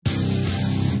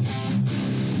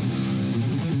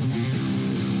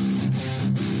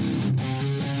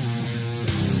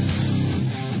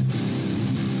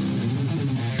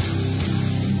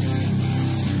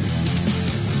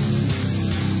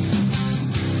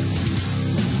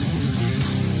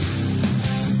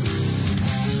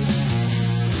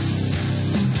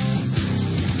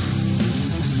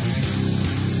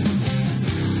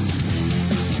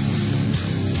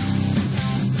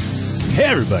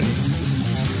everybody.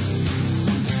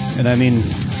 And I mean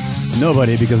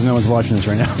nobody, because no one's watching this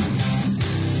right now.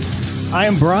 I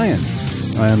am Brian.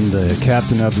 I am the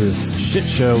captain of this shit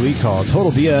show we call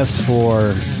Total BS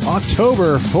for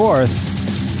October 4th,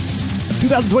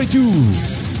 2022.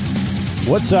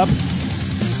 What's up?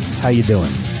 How you doing?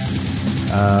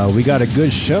 We got a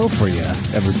good show for you,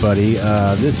 everybody.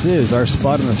 This is our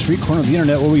spot on the street corner of the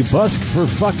internet where we busk for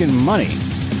fucking money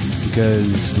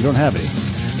because we don't have any.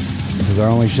 This is our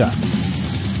only shot.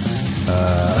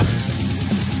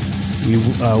 We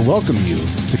welcome you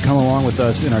to come along with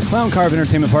us in our Clown Carve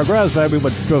Entertainment Park. We're outside. We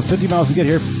drove 50 miles to get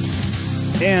here.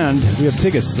 And we have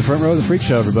tickets to the front row of the Freak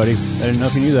Show, everybody. I didn't know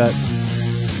if you knew that.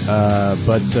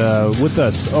 But with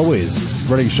us, always,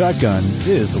 running shotgun,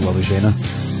 is the lovely Shayna.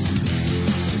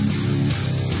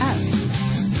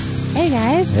 Oh. Hey,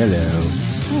 guys. Hello.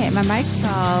 Hey, my mic's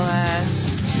all,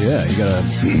 Yeah, you gotta...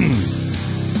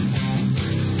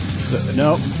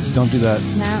 No, don't do that.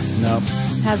 No? No.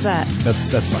 How's that?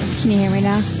 That's fine. Can you hear me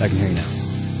now? I can hear you now.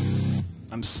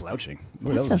 I'm slouching.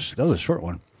 Ooh, that was a short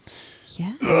one.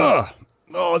 Yeah. Ugh.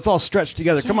 Oh, it's all stretched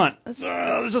together. Come on. Let's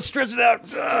just stretch it out.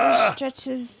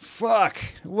 Stretches. Fuck.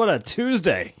 What a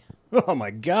Tuesday. Oh, my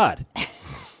God.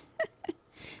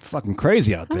 Fucking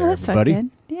crazy out there, everybody. Good.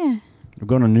 Yeah. We're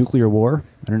going to nuclear war.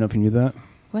 I don't know if you knew that.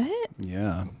 What?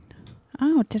 Yeah.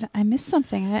 Oh, did I miss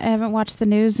something? I haven't watched the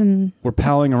news and... We're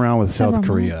palling around with South Several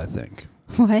Korea, months. I think.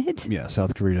 What? Yeah,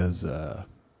 South Korea's...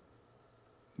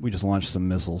 we just launched some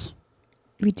missiles.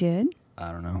 We did?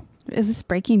 I don't know. Is this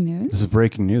breaking news? This is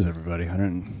breaking news, everybody. I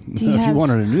don't Do you know if you have-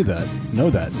 wanted to know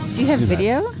that. Do you have Knew that.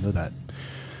 video? Know that.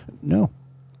 No.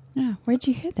 Oh, where'd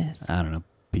you hear this? I don't know.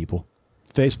 People.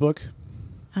 Facebook.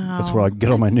 Oh, That's where I get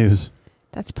all my news.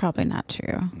 That's probably not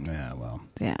true. Yeah, well.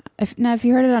 Yeah. If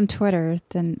you heard it on Twitter,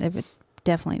 then it would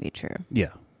definitely be true. Yeah,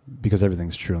 because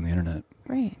everything's true on the internet.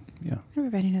 Right. Yeah.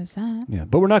 Everybody knows that. Yeah,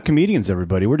 but we're not comedians,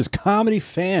 everybody. We're just comedy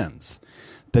fans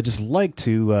that just like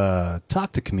to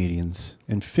talk to comedians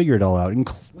and figure it all out. And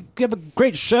we have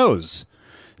great shows.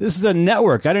 This is a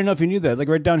network. I didn't know if you knew that. Like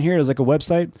right down here is like a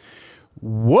website.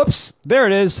 Whoops. There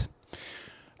it is.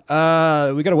 We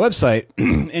got a website,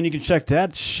 and you can check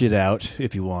that shit out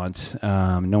if you want.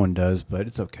 No one does, but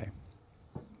it's okay.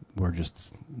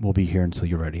 We'll be here until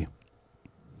you're ready.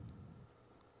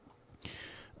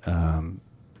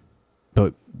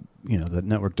 But you know, the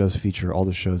network does feature all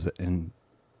the shows that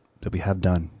we have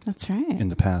done. That's right. In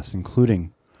the past,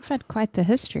 including We've had quite the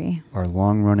history. our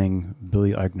long-running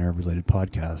Billy Eichner-related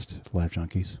podcast, Live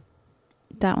Junkies,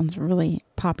 That one's really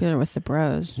popular with the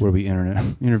bros. where we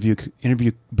interview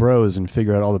bros and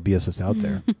figure out all the BS that's out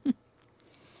there.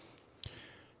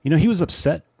 You know, he was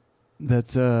upset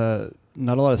that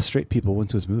not a lot of straight people went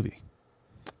to his movie.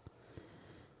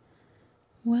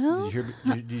 Well, Did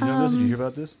you know this? Did you hear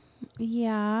about this?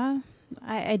 yeah,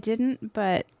 I didn't,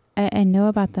 but I know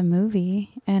about the movie,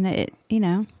 and it,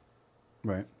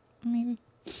 Right. I mean,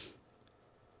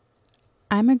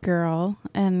 I'm a girl,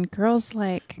 and girls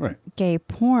like Right. gay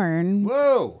porn,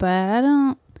 Whoa. but I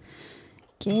don't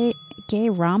gay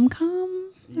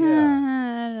rom-com. Yeah.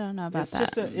 I don't know about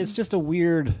that. It's just a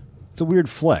weird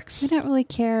flex. I don't really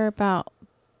care about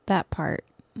that part.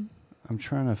 I'm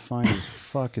trying to find his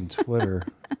fucking Twitter.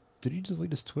 Did he delete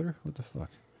his Twitter? What the fuck?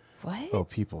 What? Oh,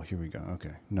 people. Here we go.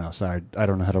 Okay. No, sorry. I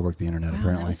don't know how to work the internet, Wow,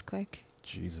 apparently. that was quick.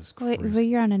 Jesus Wait, Christ. well,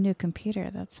 you're on a new computer,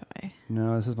 that's why.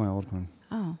 No, this is my old one.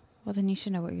 Oh, well, then you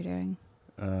should know what you're doing.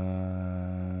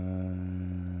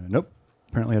 Nope.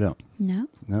 Apparently I don't. No?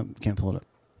 Nope. Can't pull it up.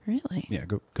 Really? Yeah,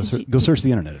 go Did you- search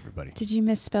the internet, everybody. Did you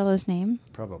misspell his name?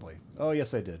 Probably. Oh,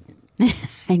 yes, I did.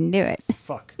 I knew it.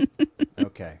 Fuck.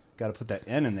 Okay. Got to put that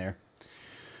N in there.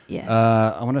 Yeah.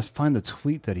 I want to find the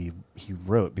tweet that he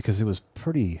wrote because it was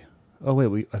pretty... Oh,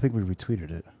 wait. I think we retweeted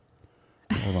it.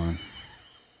 Hold on.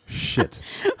 Shit.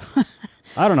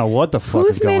 I don't know what the fuck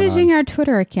Who's is going managing on. our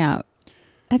Twitter account?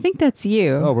 I think that's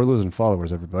you. Oh, we're losing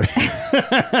followers, everybody.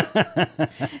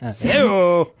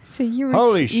 So you,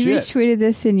 Holy you shit. retweeted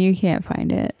this and you can't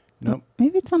find it. Nope.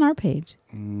 Maybe it's on our page.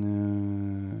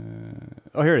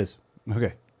 Oh, here it is.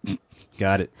 Okay.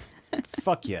 Got it.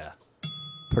 Fuck yeah.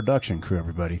 Production crew,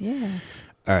 everybody. Yeah.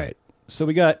 All right. So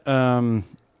we got...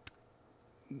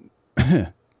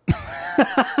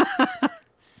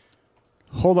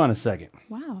 Hold on a second.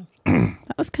 Wow.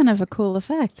 That was kind of a cool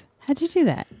effect. How'd you do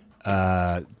that?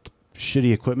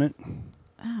 Shitty equipment.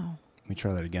 Oh. Let me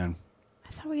try that again.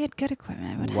 I thought we had good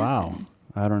equipment. What Wow. happened?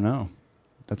 I don't know.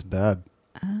 That's bad.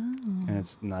 Oh. And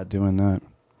it's not doing that.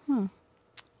 Huh.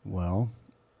 Well.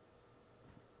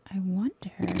 I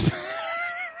wonder.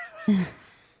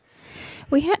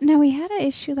 We had an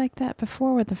issue like that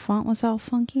before where the font was all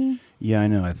funky. Yeah, I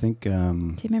know. I think. Do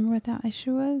you remember what that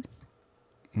issue was?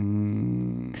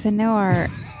 Because Because I know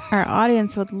our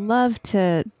audience would love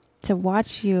to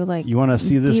watch you you want to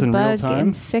see this in real debug time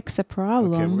and fix a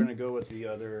problem. Okay, we're gonna go with the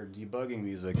other debugging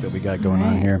music that we got going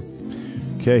on here.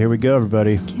 Okay, here we go,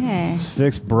 everybody. Okay. Let's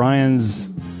fix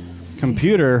Brian's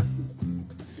computer.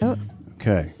 Oh.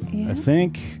 Okay. Yeah. I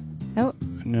think. Oh.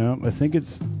 No, I think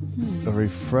it's a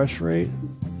refresh rate.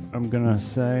 I'm gonna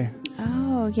say.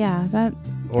 Oh yeah, that.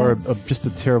 Or just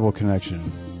a terrible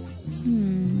connection.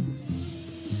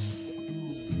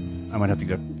 I might have to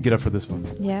get up for this one.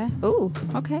 Yeah. Ooh.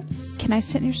 Okay. Can I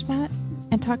sit in your spot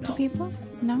and talk to people?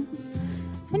 No.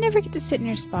 I never get to sit in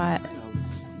your spot.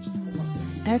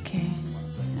 Okay.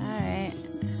 All right.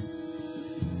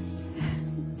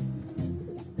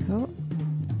 Cool.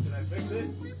 Did I fix it?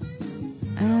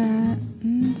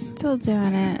 Still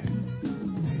doing it.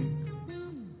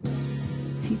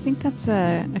 So you think that's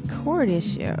a cord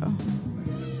issue? I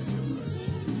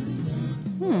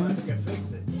think I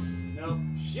fixed it. No.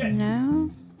 Shit.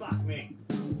 No. Fuck me.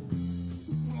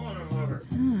 Come on over.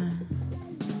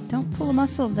 Don't pull a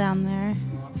muscle down there.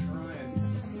 No, I'm trying.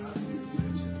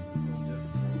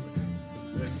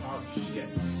 Oh shit.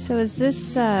 So is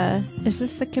this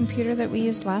the computer that we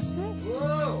used last night?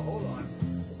 Whoa, hold on.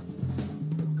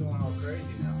 I'm going all crazy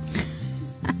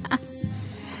now.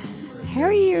 How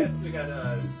are you? We got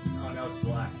oh no, it's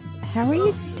black. How are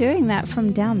you doing that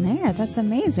from down there? That's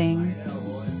amazing. I know.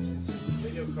 Well, it's a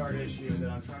video card issue that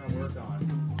I'm trying to work on.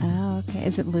 Oh, okay.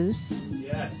 Is it loose?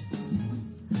 Yes.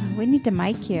 We need to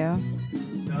mic you.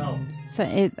 No. So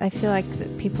I feel like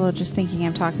that people are just thinking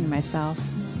I'm talking to myself.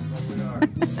 Yes, we are.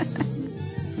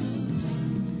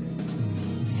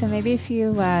 So maybe if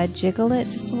you jiggle it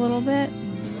just a little bit.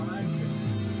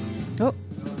 Oh.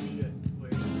 Oh shit.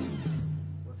 Wait.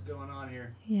 What's going on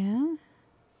here? Yeah.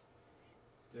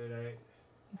 Did I?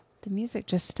 The music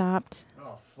just stopped.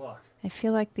 Oh fuck. I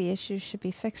feel like the issue should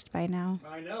be fixed by now.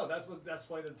 I know. That's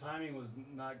why the timing was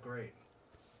not great.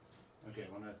 Okay,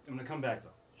 I'm gonna come back though.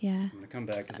 Yeah. I'm gonna come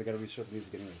back because I gotta restart the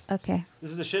music anyways. Okay.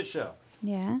 This is a shit show.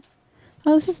 Yeah.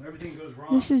 Oh, this is When everything goes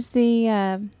wrong. this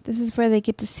is where they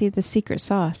get to see the secret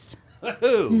sauce.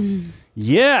 Woohoo!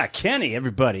 Yeah, Kenny,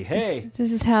 everybody. Hey.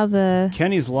 This is how the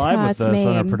Kenny's how live with it's us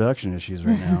on our made. production issues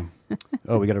right now.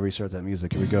 Oh, we got to restart that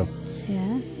music. Here we go.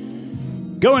 Yeah.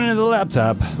 Going into the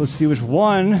laptop. Let's see which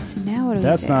one. So now what do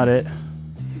That's we do? not it.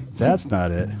 That's not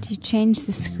it. Do you change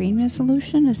the screen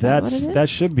resolution? Is that what it is? That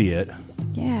should be it.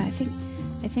 Yeah, I think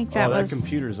that was. That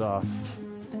computer's off.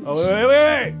 Oh,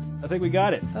 wait. I think we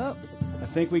got it. Oh, I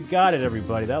think we got it,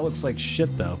 everybody. That looks like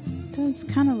shit, though. it does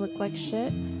kind of look like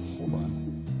shit. Hold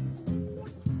on.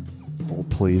 Oh,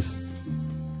 please.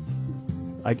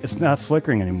 It's not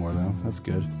flickering anymore, though. That's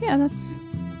good. Yeah, that's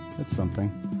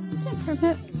something.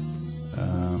 improvement.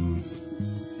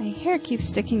 My hair keeps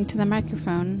sticking to the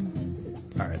microphone.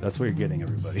 All right, that's what you're getting,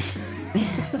 everybody.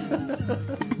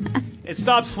 It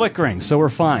stopped flickering, so we're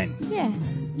fine. Yeah.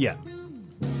 Yeah.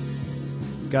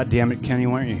 God damn it, Kenny,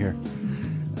 why aren't you here?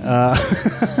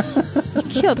 You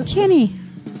killed Kenny.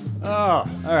 Oh,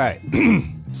 all right.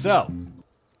 So,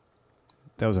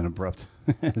 that was an abrupt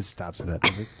stop to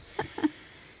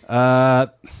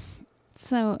that.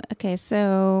 So, okay,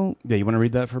 so. Yeah, you want to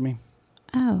read that for me?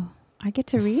 Oh, I get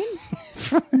to read?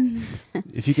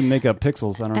 If you can make up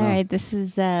pixels, I don't know. All right, this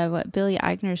is what Billy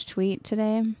Eichner's tweet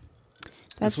today.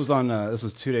 This was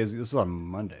 2 days. This was on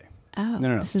Monday. Oh,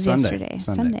 No. this was Sunday. yesterday.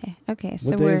 Sunday. Okay, so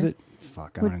What day is it?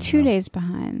 Fuck, I don't we're even 2 know. days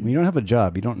behind. When you don't have a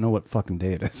job, you don't know what fucking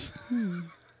day it is.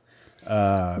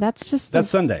 That's just That's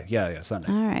Sunday. Yeah,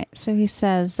 Sunday. All right. So he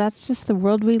says, that's just the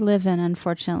world we live in,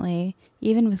 unfortunately.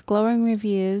 Even with glowing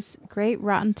reviews, great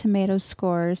Rotten Tomatoes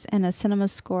scores, and a cinema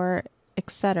score,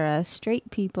 etc., straight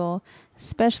people,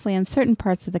 especially in certain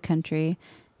parts of the country,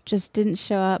 just didn't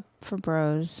show up for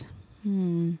bros.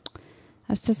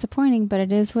 That's disappointing, but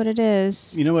it is what it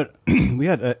is. You know what? We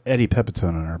had Eddie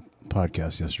Pepitone on our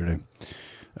podcast yesterday.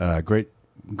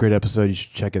 Great episode. You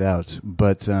should check it out.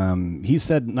 But he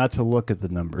said not to look at the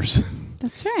numbers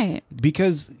That's right.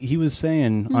 because he was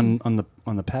saying on the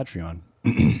Patreon,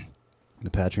 the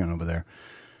Patreon over there,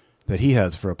 that he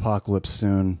has for Apocalypse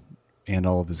Soon and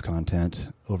all of his content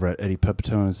over at Eddie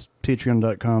Pepitone's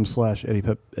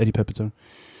patreon.com/Eddie Pepitone.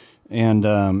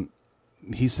 And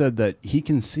he said that he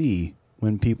can see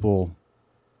when people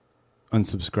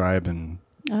unsubscribe and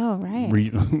Oh, right.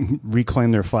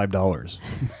 reclaim their $5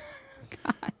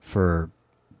 for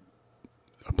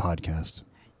a podcast.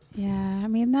 Yeah, I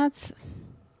mean, that's...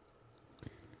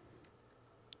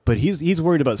 But he's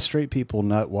worried about straight people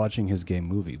not watching his gay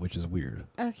movie, which is weird.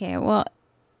 Okay, well,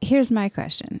 here's my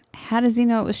question. How does he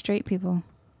know it was straight people?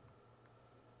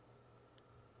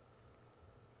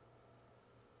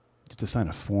 to sign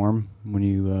a form when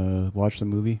you watch the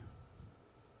movie.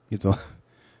 You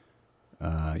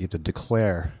have to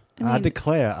declare. I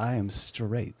declare I am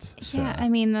straight. So. Yeah, I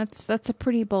mean that's a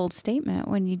pretty bold statement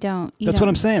when you don't. That's what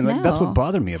I'm saying. Like, that's what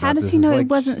bothered me about this. How does he know it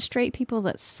wasn't straight people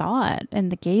that saw it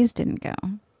and the gays didn't go?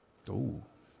 Oh,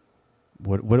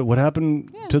 what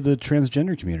happened to the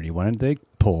transgender community? Why didn't they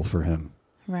pull for him?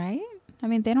 Right. I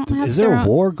mean, they don't have. Is there a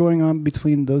war going on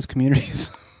between those communities?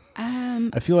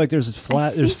 I feel like there's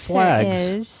flags.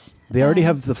 There is. They already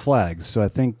have the flags, so I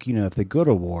think if they go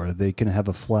to war, they can have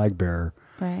a flag bearer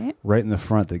right in the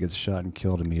front that gets shot and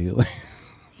killed immediately.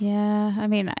 Yeah, I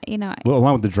mean, well,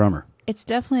 along with the drummer. It's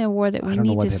definitely a war that we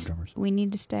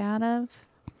need to stay out of.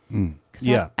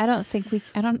 Yeah, I don't think we.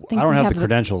 I don't think I don't we have the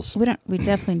credentials. We don't. We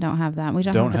definitely don't have that. We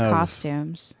don't have the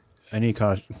costumes. Any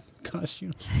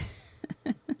costumes?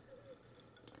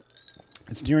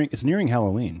 It's nearing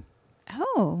Halloween.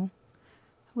 Oh,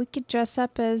 we could dress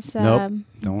up as. Nope.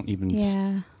 Don't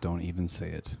even say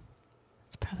it.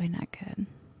 It's probably not good.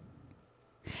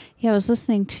 Yeah, I was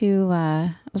listening to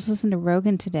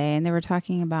Rogan today, and they were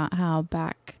talking about how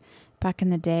back in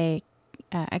the day,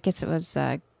 I guess it was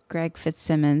Greg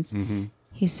Fitzsimmons. Mm-hmm.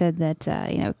 He said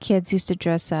that kids used to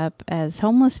dress up as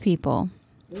homeless people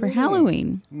for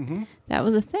Halloween. Mm-hmm. That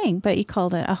was a thing, but you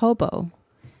called it a hobo.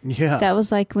 Yeah, that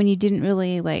was like when you didn't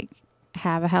really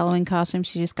have a Halloween costume.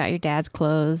 So you just got your dad's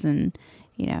clothes, and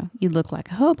you look like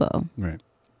a hobo. Right.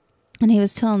 And he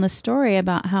was telling the story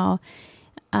about how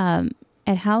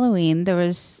at Halloween there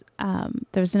was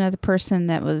another person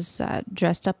that was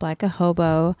dressed up like a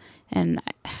hobo, and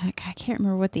I can't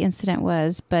remember what the incident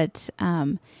was, but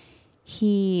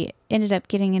he ended up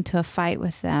getting into a fight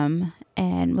with them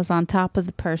and was on top of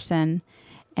the person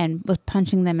and was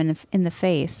punching them in the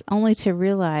face, only to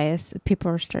realize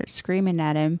people start screaming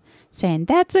at him, saying,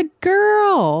 "That's a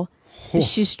girl!" But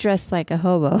she's dressed like a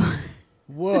hobo.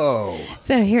 Whoa.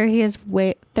 So here he is,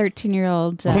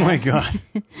 13-year-old. Oh, my God.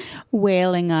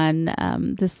 Wailing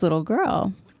on this little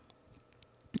girl.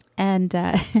 And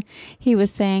he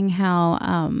was saying how,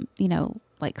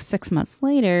 6 months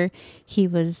later, he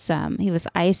was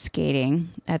ice skating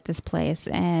at this place,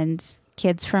 and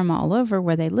kids from all over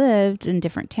where they lived in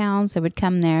different towns, they would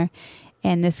come there,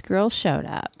 and this girl showed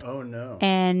up. Oh, no.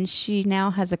 And she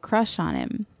now has a crush on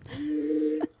him.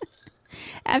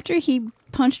 After he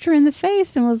punched her in the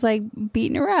face and was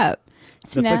beating her up.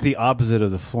 So that's like the opposite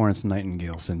of the Florence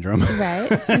Nightingale syndrome. Right.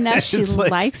 So now she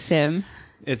likes him.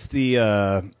 It's the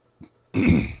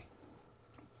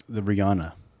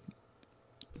Rihanna.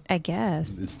 I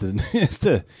guess. It's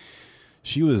the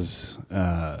she was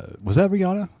that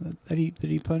Rihanna that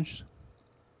he punched?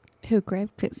 Who, Greg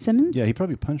Fitzsimmons? Yeah, he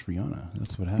probably punched Rihanna.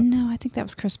 That's what happened. No, I think that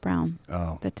was Chris Brown.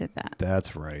 Oh. That did that.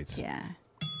 That's right. Yeah.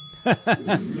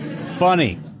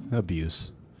 Funny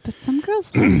abuse. But some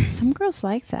girls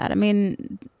like that. I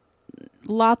mean,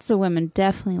 lots of women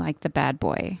definitely like the bad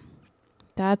boy.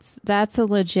 That's a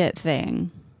legit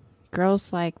thing.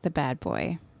 Girls like the bad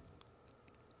boy.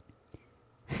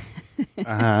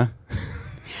 Uh-huh.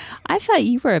 I thought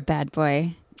you were a bad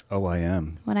boy. Oh, I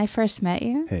am. When I first met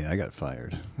you? Hey, I got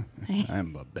fired.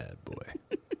 I'm a bad boy.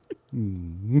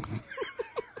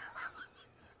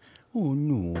 Oh,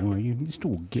 no. You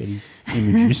still getting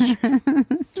images.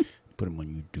 Put them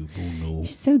on YouTube. Oh, no. You're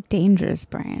so dangerous,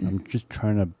 Brian. I'm just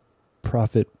trying to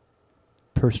profit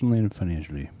personally and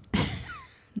financially.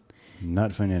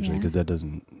 Not financially, because it's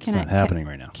not happening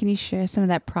right now. Can you share some of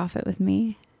that profit with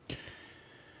me?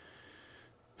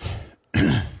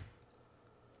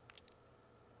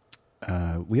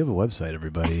 We have a website,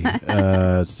 everybody.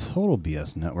 It's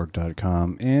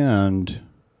totalbsnetwork.com, and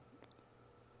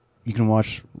you can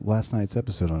watch last night's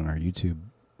episode on our YouTube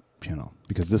channel,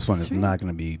 because this one is not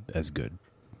going to be as good.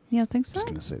 You don't think so? Just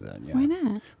going to say that. Yeah. Why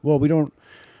not? Well, we don't.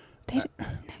 No,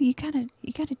 you gotta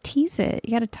tease it.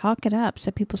 You gotta talk it up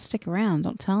so people stick around.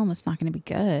 Don't tell them it's not going to be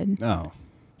good. No,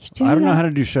 I don't know how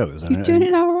to do shows. You're doing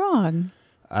it all wrong.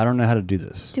 I don't know how to do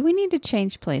this. Do we need to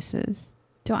change places?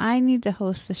 Do I need to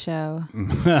host the show?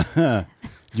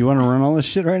 You want to run all this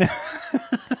shit right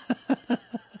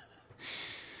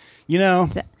now?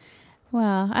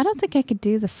 Well, I don't think I could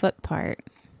do the foot part.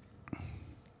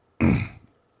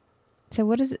 So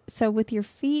what is it? So with your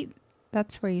feet,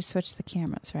 that's where you switch the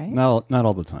cameras, right? Not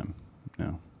all the time.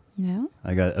 No. No?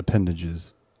 I got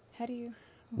appendages. How do you?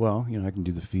 Well, I can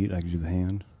do the feet. I can do the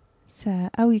hand. So,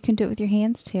 you can do it with your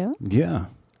hands too? Yeah.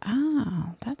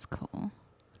 Oh, that's cool.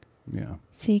 Yeah.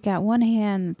 So you got one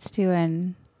hand that's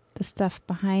doing the stuff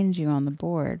behind you on the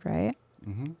board, right?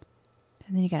 Mm-hmm. And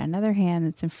then you got another hand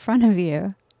that's in front of you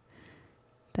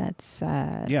that's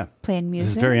playing music.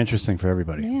 This is very interesting for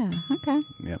everybody. Yeah, okay.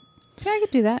 Yep. Yeah, I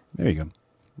could do that. There you go.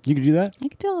 You could do that? I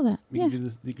could do all that. You Yeah. could do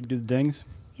this. You could do the dings?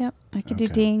 Yep. I could do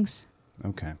Okay. dings.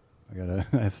 Okay. I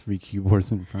have 3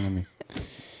 keyboards in front of me.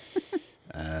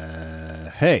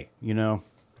 Hey,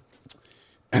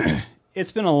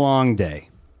 it's been a long day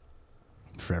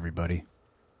for everybody.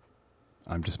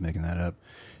 I'm just making that up.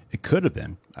 It could have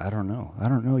been. I don't know. I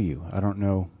don't know you. I don't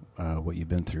know what you've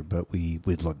been through, but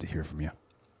we'd love to hear from you.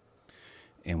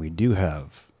 And we do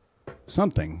have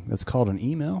something that's called an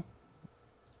email.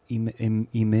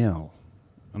 Email.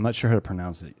 I'm not sure how to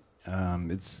pronounce it.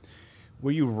 It's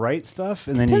where you write stuff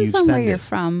and then Depends you on send where you're it.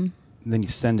 from. And then you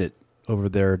send it over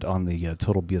there on the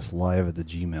Total BS Live at the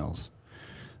Gmails.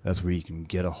 That's where you can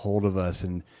get a hold of us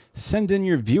and send in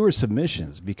your viewer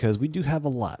submissions, because we do have a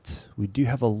lot. We do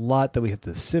have a lot that we have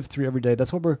to sift through every day.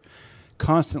 That's why we're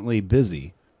constantly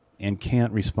busy and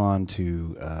can't respond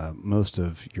to most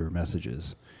of your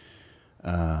messages.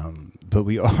 But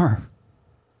we are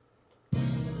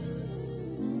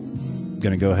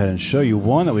going to go ahead and show you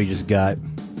one that we just got.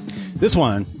 This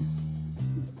one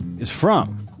is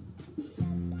from...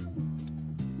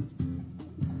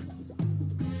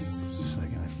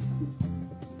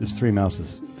 There's 3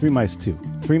 mouses. 3 mice, too.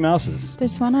 3 mouses.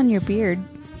 There's one on your beard.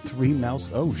 3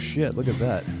 mouse. Oh, shit. Look at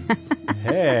that.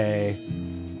 Hey.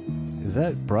 Is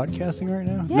that broadcasting right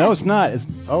now? Yeah. No, it's not. It's...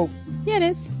 Oh. Yeah, it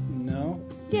is. No.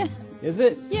 Yeah. Is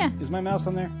it? Yeah. Is my mouse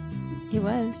on there? It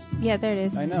was. Yeah, there it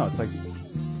is. I know. It's like...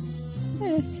 There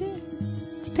it is. See?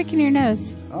 It's picking your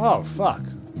nose. Oh, fuck.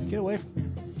 Get away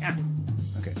from... Yeah.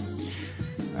 Okay.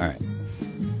 All right.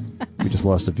 We just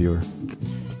lost a viewer.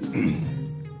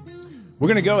 We're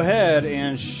going to go ahead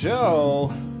and show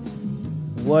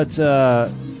what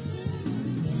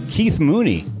Keith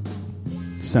Mooney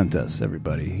sent us,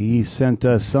 everybody. He sent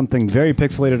us something very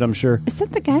pixelated, I'm sure. Is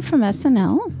that the guy from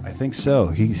SNL? I think so.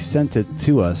 He sent it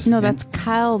to us. No, that's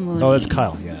Kyle Mooney. Oh, that's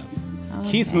Kyle, yeah.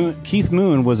 Okay. Keith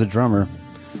Moon was a drummer.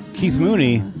 Keith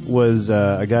Mooney was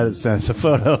a guy that sent us a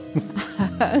photo.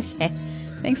 Okay.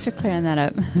 Thanks for clearing that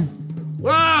up.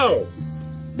 Whoa!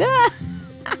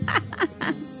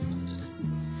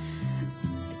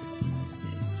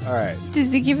 All right.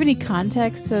 Does he give any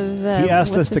context of He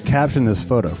asked what us to this is? caption this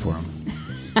photo for him.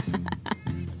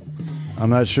 I'm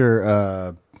not sure.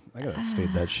 I gotta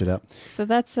fade that shit out. So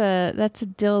that's a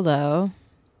dildo.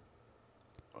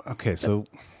 Okay, so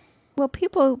Well,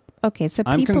 people. Okay, so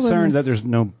I'm people in concerned that this-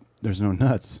 there's no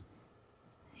nuts.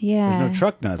 Yeah. There's no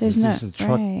truck nuts. There's It's no, just a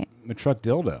truck right. a truck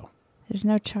dildo. There's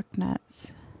no truck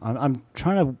nuts. I'm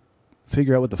trying to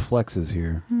figure out what the flex is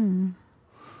here. Hmm.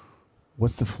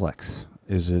 What's the flex?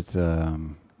 Is it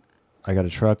I got a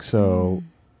truck, so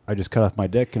I just cut off my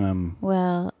dick and I'm...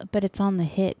 Well, but it's on the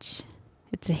hitch.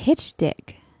 It's a hitch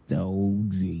dick. Oh,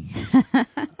 geez.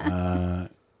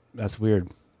 That's weird.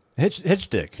 Hitch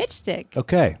dick. Hitch dick.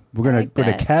 Okay, we're gonna like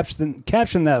that.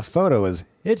 caption that photo as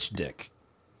hitch dick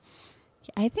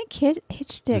I think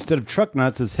hitch dick. instead of truck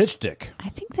nuts as hitch dick. I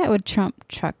think that would trump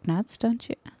truck nuts, don't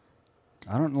you?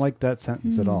 I don't like that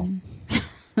sentence at all.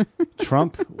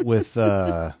 Trump with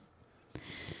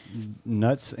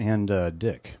nuts and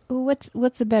dick.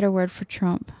 What's a better word for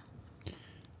Trump?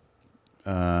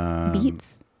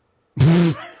 Beats.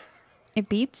 It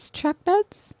beats truck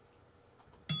nuts.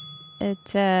 It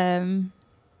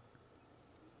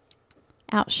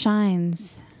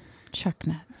outshines truck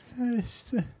nuts.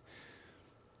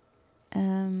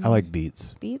 I like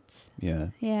beats. Beats. Yeah,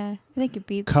 Yeah, I think it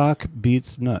beats. cock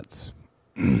beats nuts.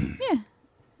 Yeah, I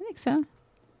think so.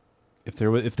 If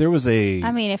there was a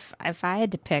I mean, if I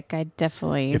had to pick, I'd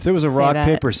definitely. if there was a say rock that.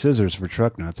 paper scissors for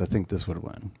truck nuts, I think this would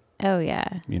win. Oh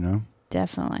yeah, You know,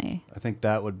 definitely. I think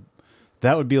that would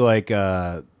be like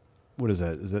what is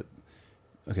that? Is it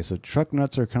okay? So truck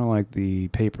nuts are kind of like the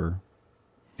paper,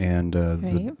 and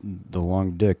Right. the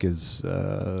long dick is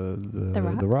the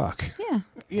rock? the rock. Yeah.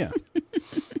 Yeah.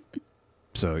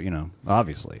 So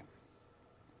obviously.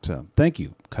 So thank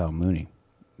you, Kyle Mooney,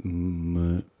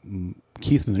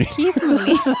 Keith Mooney. Keith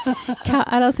Mooney.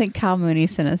 I don't think Kyle Mooney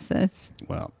sent us this.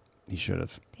 Well, he should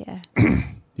have. Yeah.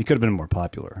 He could have been more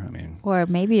popular. I mean, Or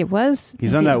maybe it was.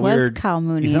 he's maybe on that it was weird. Kyle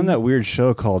Mooney. He's on that weird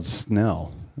show called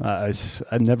Snell.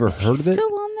 I've never Is heard he of it.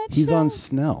 still on that He's show? on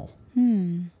Snell,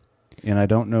 Hmm. and I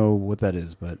don't know what that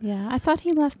is, but Yeah, I thought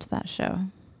he left that show.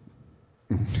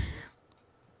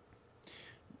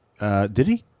 did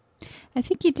he? I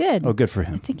think he did. Oh, good for I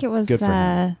him. think it was. Good for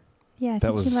him. Yeah, I That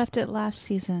think he was- left it last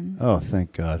season Oh,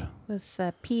 thank God. with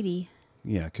Petey.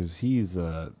 Yeah, because he's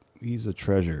a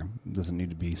treasure. Doesn't need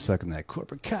to be sucking that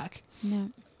corporate cock. No,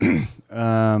 Okay.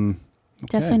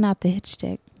 definitely not the hitch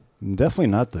dick. Definitely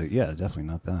not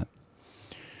that.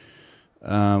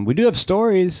 We do have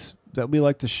stories. that we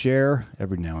like to share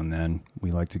every now and then.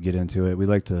 We like to get into it. We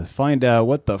like to find out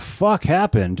what the fuck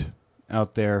happened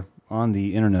out there on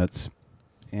the internets.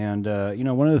 And,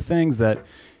 one of the things that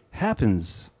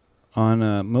happens on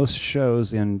most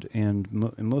shows and in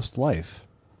most life,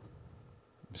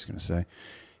 I'm just going to say,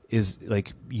 is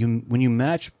like when you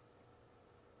match...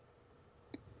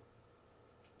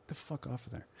 Get the fuck off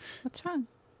of there. What's wrong?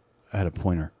 I had a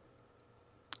pointer.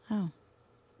 Oh.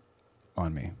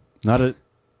 On me. Not a...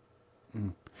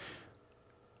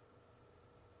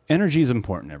 Energy is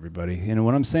important, everybody. And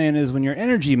what I'm saying is when your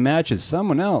energy matches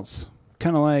someone else,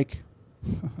 kind of like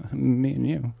me and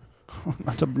you,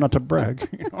 not to brag,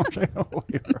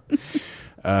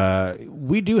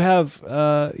 we do have,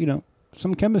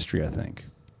 some chemistry, I think.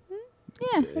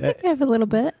 Yeah, I think we have a little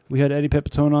bit. We had Eddie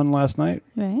Pepitone on last night.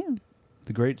 Right.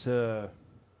 The great,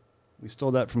 we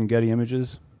stole that from Getty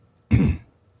Images.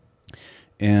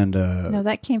 And no,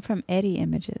 that came from Eddie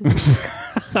Images.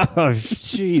 Oh,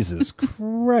 Jesus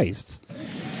Christ!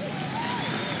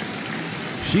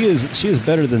 She is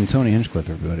better than Tony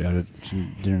Hinchcliffe. Everybody, I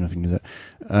didn't know if you knew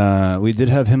that. We did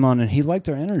have him on, and he liked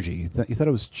our energy. He thought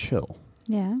it was chill.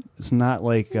 Yeah, it's not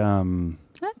like. I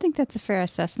think that's a fair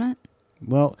assessment.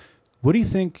 Well, what do you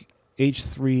think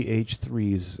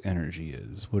H3H3's energy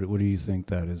is? What do you think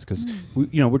that is? Because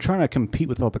we're trying to compete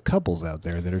with all the couples out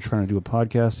there that are trying to do a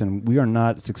podcast, and we are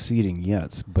not succeeding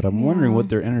yet. But I'm wondering what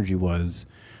their energy was.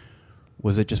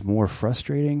 Was it just more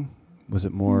frustrating? Was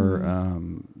it more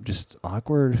just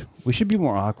awkward? We should be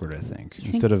more awkward, I think,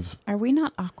 instead of. Are we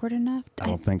not awkward enough? I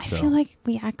don't think so. I feel like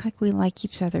we act like we like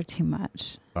each other too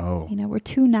much. Oh, we're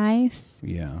too nice.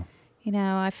 Yeah.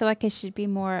 I feel like I should be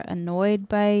more annoyed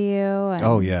by you.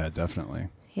 Oh, yeah, definitely.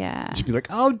 Yeah. You should be like,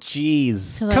 oh,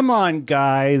 geez. Come on,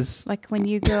 guys. Like when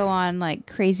you go on like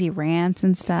crazy rants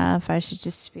and stuff, I should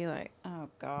just be like, oh,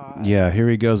 God. Yeah, here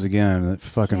he goes again. That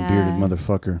fucking bearded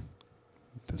motherfucker.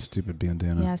 That stupid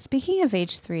bandana. Yeah, speaking of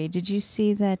H3, did you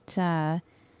see that,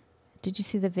 did you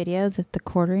see the video that the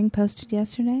Quartering posted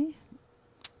yesterday?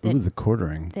 Ooh, the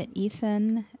Quartering. That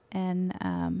Ethan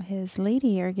and his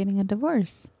lady are getting a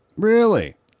divorce.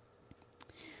 Really?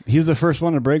 He's the first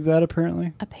one to break that,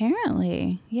 apparently?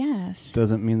 Apparently, yes.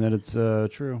 Doesn't mean that it's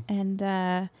true. And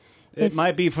it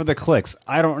might be for the clicks.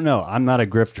 I don't know. I'm not a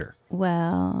grifter.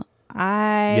 Well,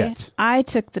 I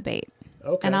took the bait.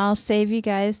 Okay. And I'll save you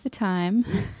guys the time.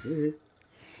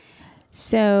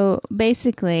 So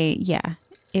basically, yeah,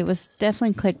 it was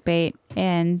definitely clickbait.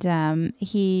 And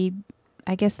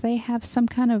I guess they have some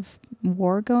kind of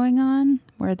war going on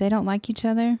where they don't like each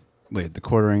other. Wait, the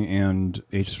Quartering and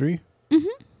H3? Mm-hmm.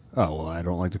 Oh, well, I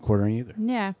don't like the Quartering either.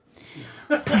 Yeah.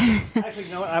 Actually,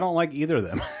 you know what? I don't like either of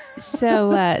them. So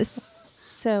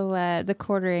the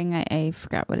Quartering, I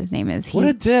forgot what his name is. What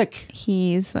a dick!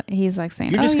 He's like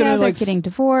saying, You're just gonna, they're like, getting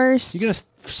divorced. You're gonna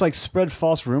like spread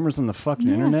false rumors on the fucking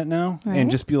internet now, right? And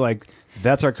just be like,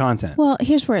 "That's our content." Well,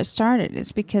 here's where it started.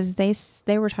 It's because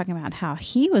they were talking about how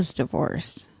he was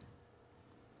divorced.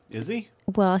 Is he?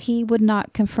 Well, he would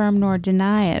not confirm nor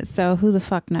deny it. So who the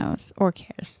fuck knows or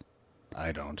cares?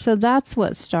 I don't. So that's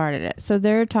what started it. So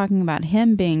they're talking about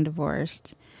him being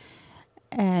divorced.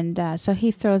 And so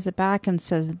he throws it back and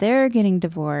says they're getting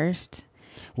divorced.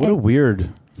 What a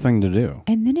weird thing to do.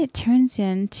 And then it turns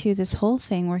into this whole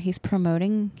thing where he's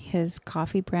promoting his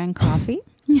coffee brand coffee.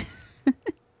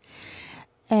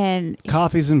 And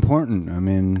coffee's important. I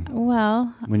mean,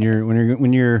 well, when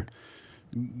you're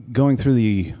going through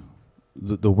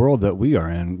the world that we are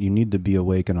in, you need to be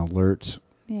awake and alert.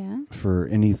 Yeah. For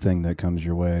anything that comes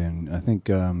your way, and I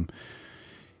think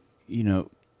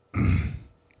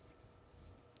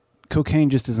cocaine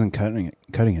just isn't cutting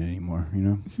it anymore,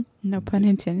 No pun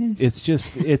intended. It's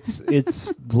just it's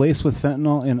laced with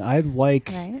fentanyl, and I'd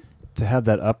like to have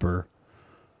that upper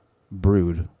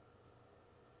brewed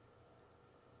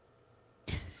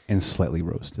and slightly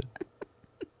roasted.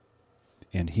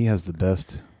 And he has the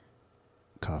best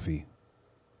coffee.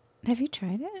 Have you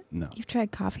tried it? No. You've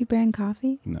tried coffee brand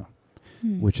coffee? No.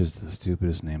 Which is the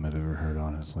stupidest name I've ever heard,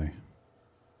 honestly.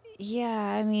 Yeah,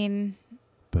 I mean,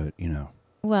 but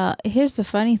well, here's the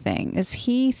funny thing is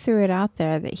he threw it out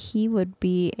there that he would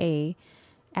be a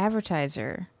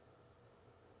advertiser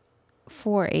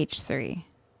for H3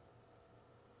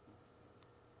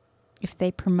 if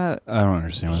they promote. I don't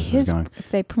understand where this is going. If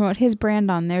they promote his brand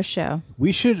on their show,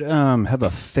 we should have a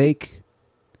fake.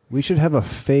 We should have a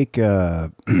fake,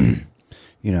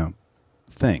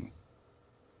 thing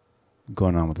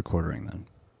going on with the Quartering. Then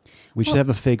we should have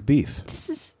a fake beef.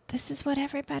 This is what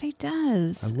everybody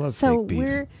does. I love fake beef.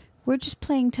 So we're just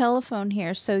playing telephone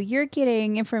here. So you're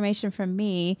getting information from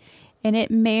me, And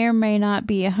it may or may not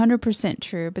be 100%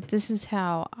 true, but this is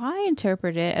how I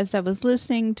interpret it as I was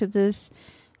listening to this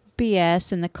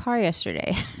BS in the car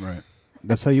yesterday. Right.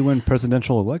 That's how you win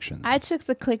presidential elections. I took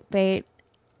the clickbait.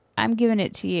 I'm giving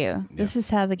it to you. Yeah. This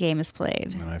is how the game is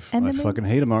played. And I fucking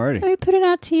hate him already. Let me put it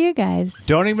out to you guys.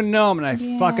 Don't even know him, and I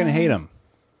fucking hate him.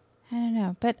 I don't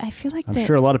know, but I feel like I'm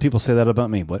sure a lot of people say that about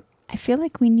me. What? I feel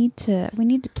like we need to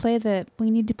play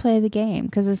the game,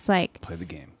 because it's like, Play the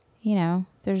game. you know,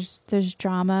 there's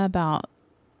drama about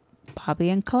Bobby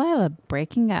and Kalila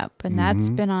breaking up, and that's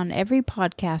been on every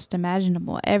podcast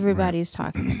imaginable. Everybody's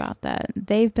talking about that.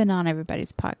 They've been on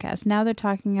everybody's podcast. Now they're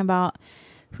talking about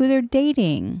who they're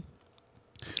dating.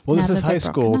 Well, now this is that they're high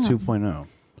school broken up. 2.0.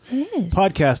 It is.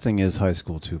 Podcasting is high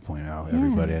school 2.0.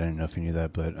 Everybody, I don't know if you knew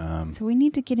that, but So we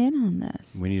need to get in on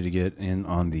this. we need to get in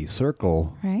on the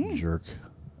circle Right. jerk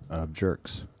of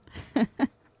jerks.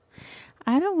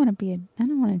 I don't want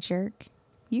to jerk.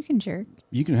 You can jerk.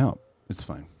 You can help. It's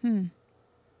fine. Can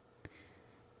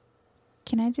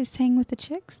I just hang with the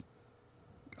chicks?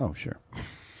 Oh, sure.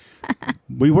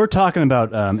 We were talking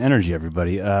about energy,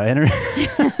 everybody. Whoa,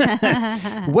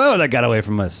 that got away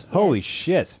from us. Holy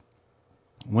shit.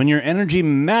 When your energy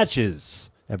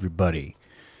matches, everybody,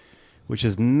 which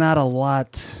is not a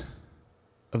lot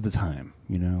of the time,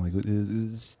 you know, like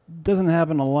it doesn't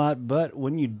happen a lot, but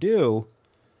when you do,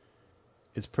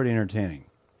 it's pretty entertaining.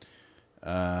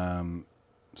 So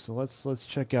let's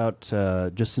check out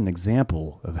just an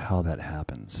example of how that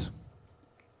happens.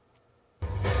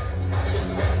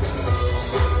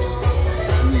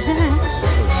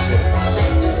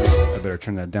 I better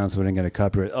turn that down so we don't get a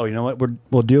copyright. Oh, you know what?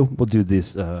 We'll do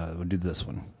this. We'll do this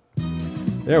one.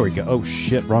 There we go. Oh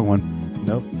shit, wrong one.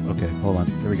 Nope. Okay, hold on.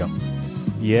 Here we go.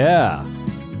 Yeah.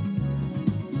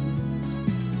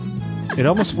 It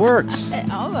almost works.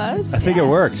 Almost. I think it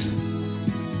works.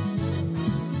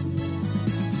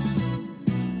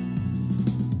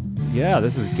 Yeah,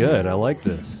 this is good. I like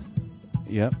this.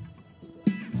 Yep.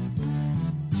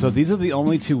 So these are the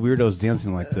only two weirdos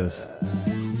dancing like this.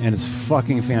 And it's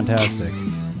fucking fantastic.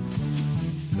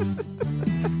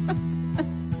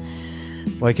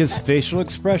 Like his facial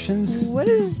expressions. What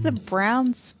is the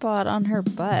brown spot on her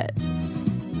butt?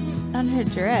 On her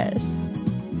dress?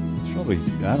 It's probably,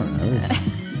 I don't know.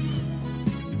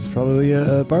 It's probably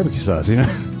a barbecue sauce, you know?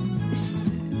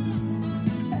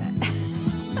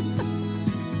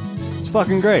 It's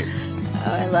fucking great. Oh,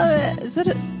 I love it. Is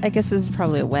it? I guess this is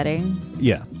probably a wedding.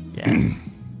 Yeah. Yeah.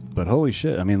 But holy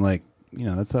shit. I mean, like, you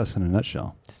know, that's us in a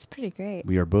nutshell. That's pretty great.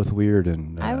 We are both weird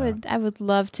and... I would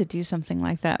love to do something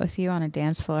like that with you on a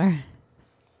dance floor.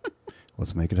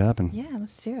 Let's make it happen. Yeah,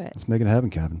 let's do it. Let's make it happen,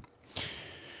 Captain.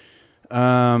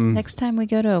 Next time we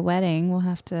go to a wedding, we'll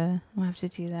have to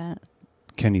do that.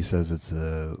 Kenny says it's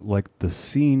like the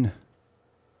scene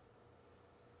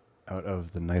out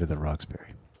of The Night of the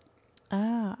Roxbury.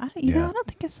 Oh, I don't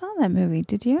think I saw that movie.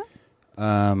 Did you?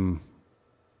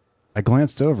 I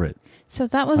glanced over it. So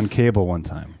that was on cable one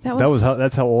time.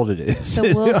 That's how old it is. So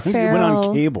Will It went Ferrell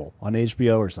on cable on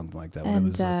HBO or something like that. and when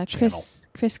it was a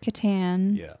Chris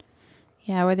Kattan. Yeah.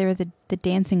 Yeah, where they were the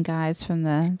dancing guys from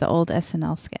the old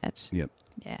SNL sketch. Yep.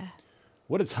 Yeah.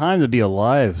 What a time to be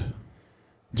alive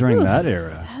during that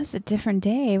era. That was a different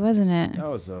day, wasn't it? That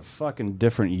was a fucking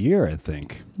different year, I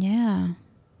think. Yeah.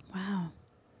 Wow.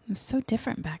 It was so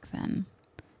different back then.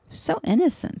 So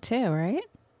innocent too, right?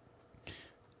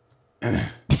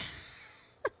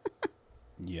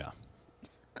 Yeah.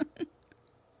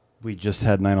 We just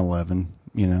had 9/11,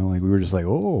 you know, like we were just like,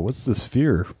 oh, what's this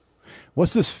fear?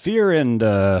 What's this fear and,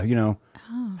 you know,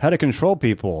 how to control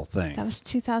people thing? That was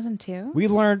 2002? We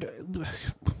learned,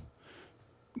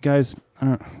 guys,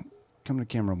 come to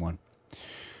camera one.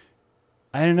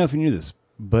 I don't know if you knew this,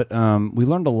 but we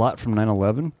learned a lot from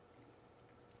 9/11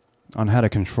 on how to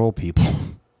control people.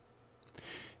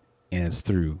 And it's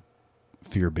through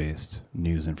fear-based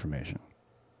news information.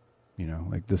 You know,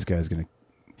 like this guy's going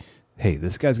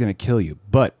to kill you.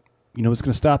 But you know what's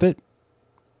going to stop it?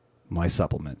 My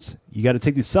supplements. You got to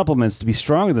take these supplements to be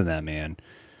stronger than that, man.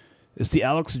 It's the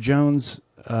Alex Jones,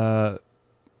 podcasting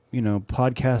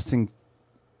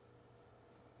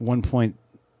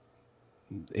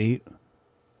 1.8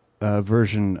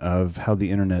 version of how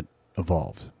the internet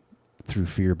evolved through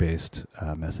fear-based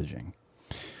messaging.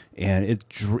 And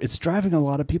it's driving a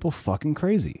lot of people fucking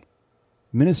crazy.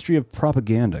 Ministry of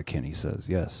Propaganda, Kenny says.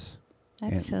 Yes.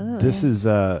 Absolutely. And this is,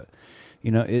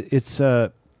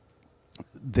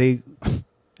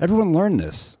 everyone learned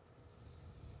this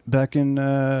back in,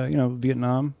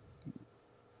 Vietnam.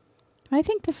 I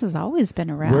think this has always been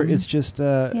around. Where it's just,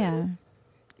 yeah.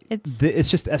 it's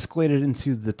just escalated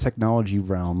into the technology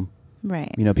realm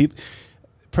Right. You know,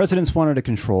 presidents wanted to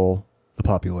control the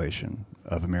population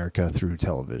of America through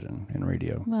television and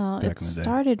radio. Well, back it in the day.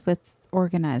 started with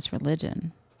organized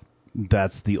religion.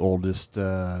 That's the oldest,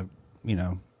 you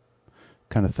know,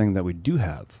 kind of thing that we do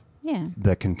have Yeah.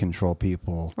 that can control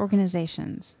people.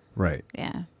 Organizations. Right.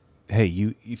 Yeah. Hey,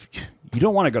 you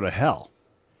don't want to go to hell.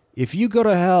 If you go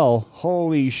to hell,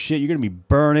 holy shit, you're going to be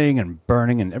burning,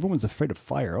 and everyone's afraid of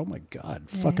fire. Oh, my God.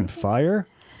 Fucking fire?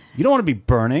 You don't want to be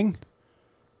burning.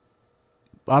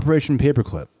 Operation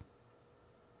Paperclip.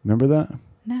 Remember that?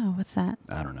 No, what's that?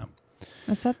 I don't know.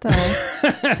 Is that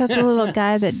the little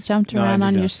guy that jumped No, I around do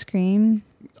on not. your screen?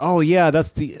 Oh, yeah,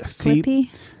 that's the... See, Clippy?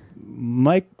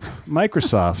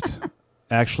 Microsoft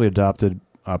actually adopted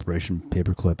Operation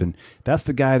Paperclip, and that's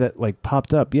the guy that like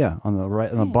popped up, on the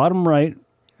right, on the bottom right,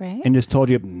 Right? and just told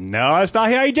you, no, that's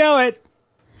not how you do it.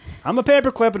 I'm a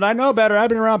paperclip, and I know better. I've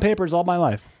been around papers all my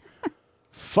life.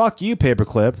 Fuck you,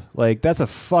 Paperclip. Like, that's a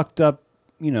fucked up,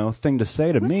 thing to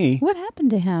say to me. What happened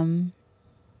to him?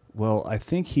 Well, I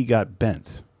think he got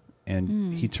bent,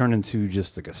 and he turned into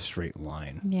just like a straight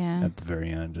line Yeah. at the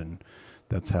very end, and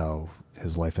that's how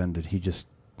his life ended.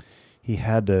 He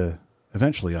had to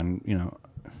eventually, when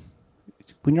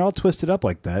you're all twisted up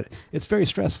like that, it's very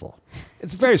stressful.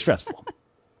 It's very stressful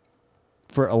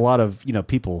for a lot of,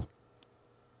 people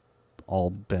all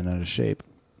bent out of shape.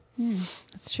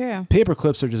 That's true. Paper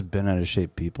clips are just bent out of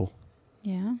shape people,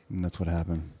 Yeah. and that's what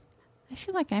happened. I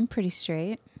feel like I'm pretty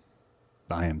straight.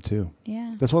 I am too.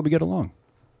 Yeah. That's why we get along.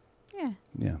 Yeah.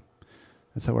 Yeah.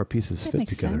 That's how our pieces That fit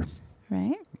makes together sense.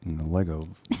 Right? in the Lego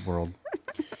world.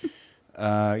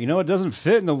 What doesn't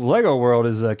fit in the Lego world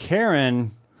is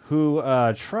Karen, who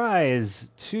tries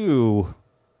to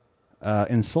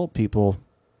insult people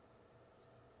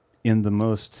in the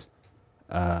most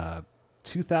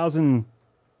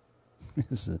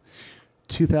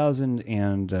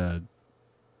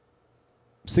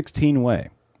 2016 way,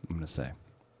 I'm going to say.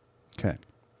 Okay.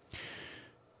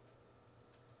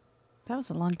 That was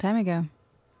a long time ago.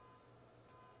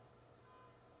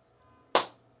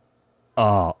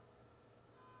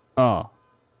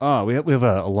 We have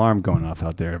an alarm going off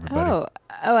out there, everybody.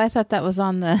 Oh, I thought that was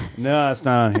on the... No, it's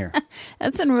not on here.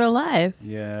 That's in real life.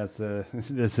 Yeah,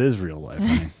 this is real life,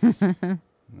 honey.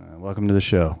 Welcome to the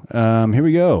show. Here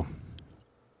we go.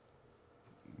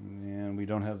 And we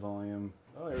don't have volume.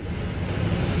 Oh, there we go.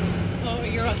 Oh,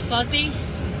 you're a fuzzy?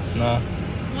 Nah.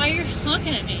 Why are you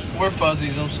honking at me? We're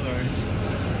fuzzies, I'm sorry.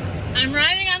 I'm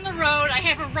riding on the road. I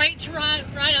have a right to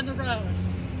ride on the road.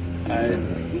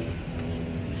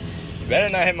 You better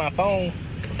not hit my phone.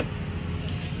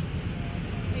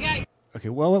 You got Okay,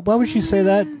 well, why would she say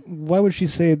that? Why would she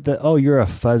say that, oh, you're a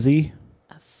fuzzy?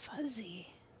 A fuzzy.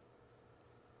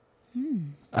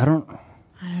 I don't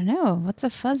know. What's a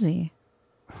fuzzy?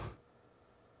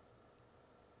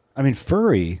 I mean,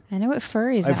 furry. I know what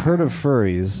furries are. I've heard of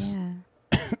furries.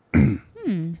 Yeah.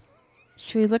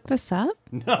 Should we look this up?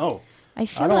 No. I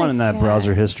feel I don't want in that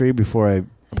browser history before I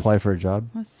apply for a job.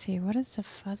 Let's see. What is a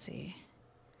fuzzy?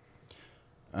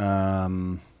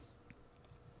 You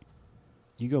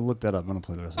go look that up. I'm going to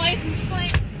play the rest of license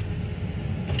plate.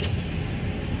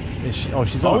 it.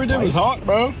 She's All on we a did was bike. honk,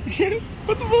 bro.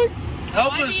 What the fuck?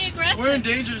 Help Why us. be aggressive? We're in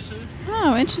danger, sir.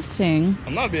 Oh, interesting.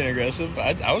 I'm not being aggressive.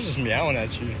 I was just meowing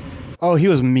at you. Oh, he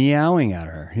was meowing at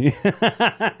her.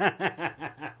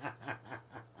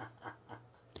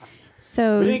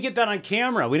 So We didn't get that on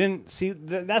camera. We didn't see.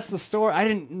 That's the story. I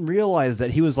didn't realize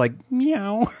that he was like,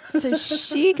 meow. So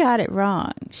she got it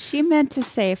wrong. She meant to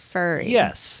say furry.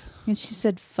 Yes. And she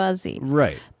said fuzzy.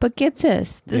 Right. But get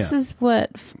this. This Yeah. is what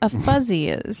a fuzzy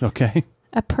is. Okay.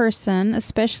 A person,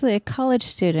 especially a college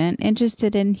student,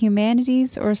 interested in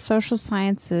humanities or social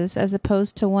sciences as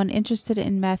opposed to one interested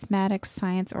in mathematics,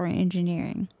 science, or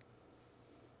engineering.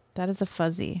 That is a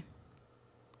fuzzy.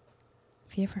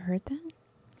 Have you ever heard that?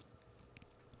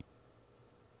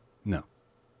 No.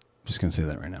 Just going to say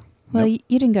that right now. Well, Nope.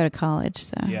 you didn't go to college,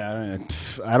 so. Yeah,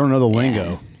 I don't know the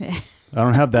lingo. I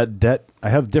don't have that debt. I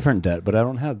have different debt, but I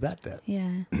don't have that debt.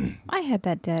 Yeah. I had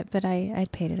that debt, but I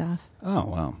paid it off. Oh,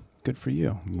 wow. Good for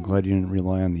you. I'm glad you didn't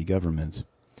rely on the government.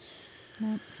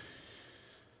 Nope.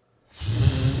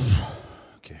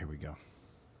 Okay, here we go.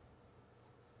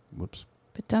 Whoops.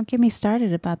 But don't get me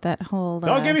started about that whole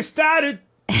Don't get me started.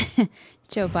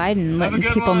 Joe Biden Have a letting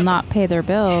good people one. not pay their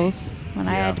bills when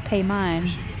I Yeah. had to pay mine.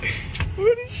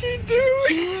 What is she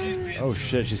doing? Oh,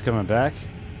 shit. She's coming back.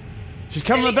 She's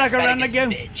coming back around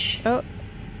again. Oh,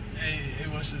 Hey,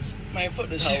 what's this? Man, fuck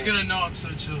this. She's gonna know I'm so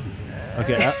chill.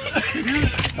 Okay.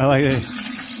 I like it.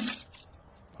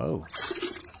 Oh.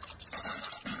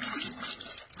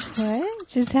 what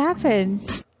just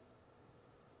happened?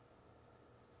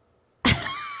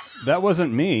 That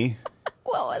wasn't me.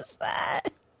 What was that?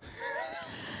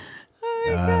 Oh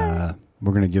my God.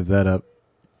 We're going to give that up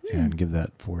and give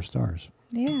that 4 stars.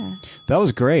 Yeah. That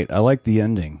was great. I like the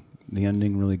ending. The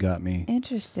ending really got me.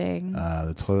 Interesting.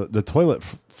 The toilet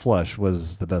flush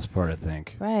was the best part, I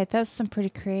think. Right. That's some pretty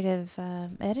creative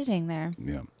editing there.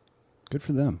 Yeah. Good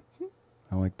for them.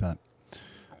 I like that.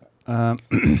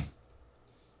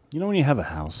 You know when you have a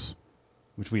house,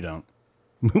 which we don't.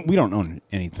 We don't own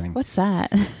anything. What's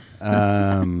that?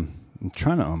 I'm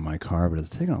trying to own my car, but it's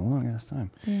taking a long ass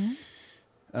time.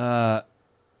 Yeah.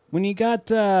 When you got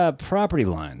property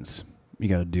lines you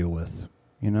got to deal with,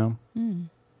 you know? Mm.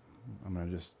 I'm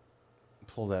going to just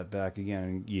pull that back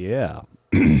again. Yeah.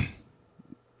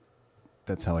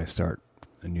 That's how I start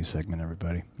a new segment,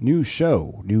 everybody. New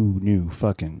show. New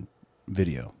fucking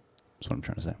video. That's what I'm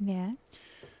trying to say. Yeah.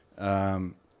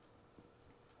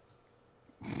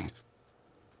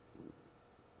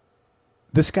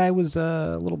 This guy was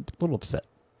a little upset.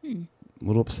 Hmm. A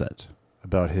little upset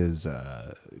about his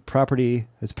property,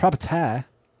 his property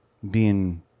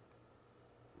being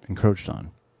encroached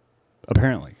on,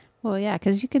 apparently. Well, yeah,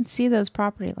 because you can see those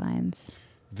property lines.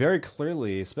 Very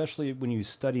clearly, especially when you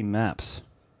study maps.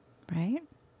 Right?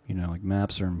 You know, like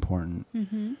maps are important.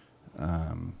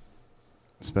 Mm-hmm.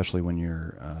 Especially when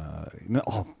you're...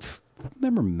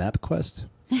 remember MapQuest?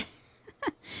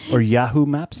 Or Yahoo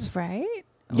Maps? Right?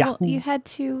 Yahoo. Well, you had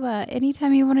to,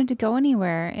 anytime you wanted to go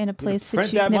anywhere in a place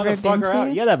that you've never been to.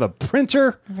 Out. You had to have a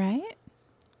printer Right?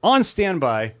 on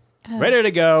standby, ready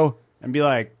to go, and be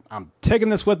like, I'm taking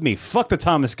this with me. Fuck the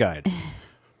Thomas Guide.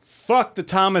 Fuck the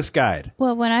Thomas Guide.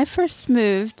 Well, when I first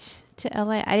moved to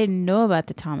LA, I didn't know about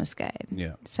the Thomas Guide.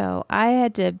 Yeah. So I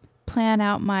had to plan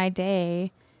out my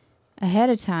day ahead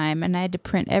of time, and I had to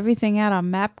print everything out on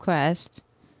MapQuest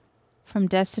from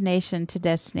destination to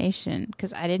destination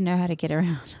because I didn't know how to get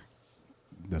around.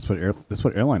 That's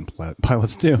what airline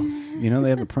pilots do. You know, they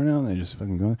have a printout and they just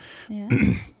fucking go. Yeah.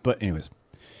 But anyways,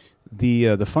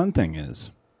 the fun thing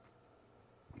is,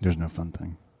 there's no fun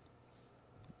thing.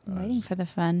 I'm waiting for the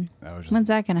fun. Just, When's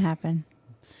that going to happen?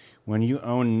 When you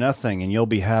own nothing and you'll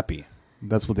be happy.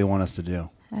 That's what they want us to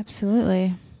do.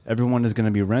 Absolutely. Everyone is going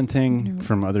to be renting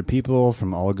from other people,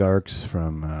 from oligarchs,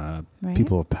 from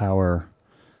people of power,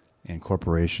 and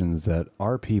corporations that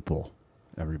are people.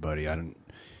 Everybody, Well,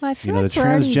 I feel the like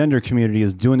transgender community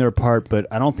is doing their part, but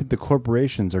I don't think the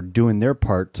corporations are doing their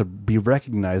part to be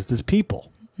recognized as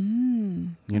people.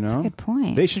 You that's know, a good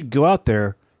point. They should go out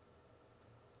there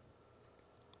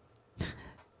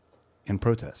and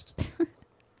protest.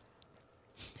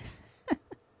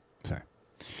 Sorry.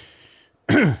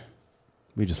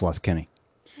 We just lost Kenny.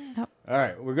 Oh. All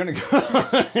right, we're going to go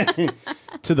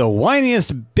to the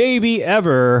whiniest baby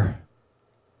ever.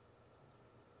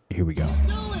 Here we go.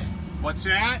 What's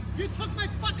that? You took my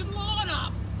fucking lawn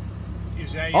up.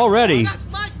 Is that Already. That's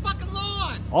my fucking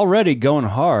lawn. Already going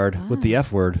hard with the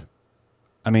F word.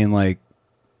 I mean, like,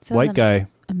 So white guy.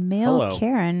 A male Hello.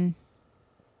 Karen.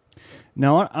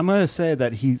 Now, I'm going to say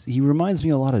that he reminds me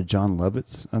a lot of John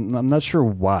Lovitz. I'm not sure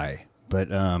why,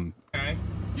 but Okay.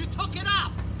 You took it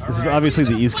up. this is obviously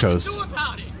the East Coast. Do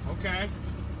about it. Okay.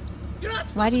 You're not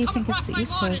Why do you supposed to think come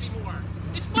it's the across my East lawn Coast? anymore.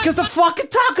 It's my Because they're fucking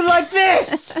talking like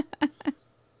this!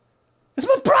 It's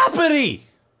my property!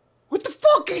 What the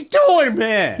fuck are you doing,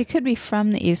 man? He could be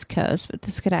from the East Coast, but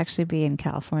this could actually be in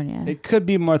California. It could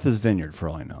be Martha's Vineyard for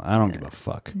all I know. I don't give a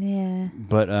fuck. Yeah.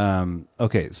 But,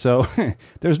 okay, so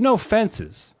there's no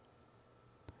fences.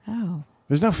 Oh,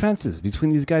 There's no fences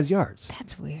between these guys' yards.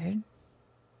 that's weird.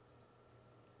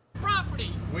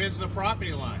 property. Where's the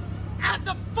property line? At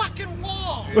the fucking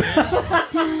wall.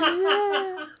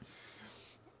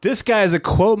 This guy is a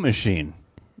quote machine.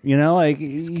 You know, like,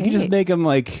 you can just great. make him,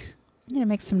 like... I'm gonna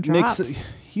make some drops.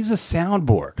 He's a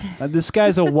soundboard. This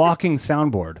guy's a walking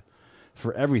soundboard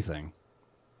for everything.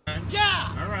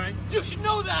 Yeah. All right. You should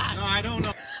know that. No, I don't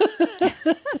know.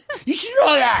 You should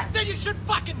know that! Then you should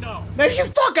fucking know. You should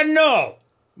fucking know!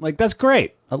 Like, that's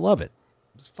great. I love it.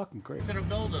 It's fucking great. Been a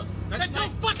builder. Then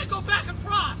don't fucking go back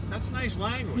across. That's nice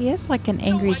language. He is like an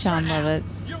angry John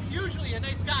Lovitz. You're usually a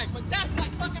nice guy, but that's my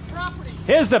fucking property.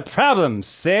 Here's the problem,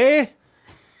 see?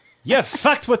 You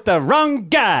fucked with the wrong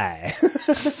guy.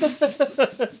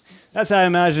 That's how I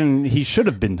imagine he should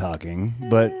have been talking,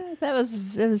 but... That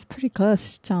was pretty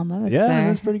close, John Lovitz. Yeah, there.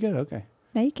 that's pretty good. Okay.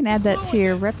 Now you can add that to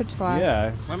your repertoire.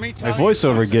 Yeah. Let me My tell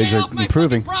voiceover you. gigs Stay are off my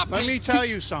improving. fucking property. Let me tell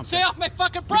you something. Stay off my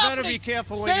fucking property. You better be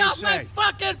careful what Stay you off say.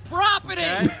 my fucking property.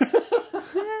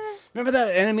 Okay? Remember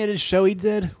that animated show he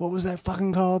did? What was that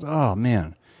fucking called? Oh,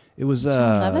 man. It was...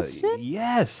 John Lovitz did?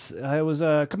 Yes. It was...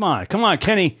 Come on,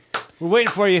 Kenny. We're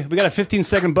waiting for you. We got a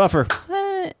 15-second buffer.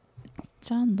 What?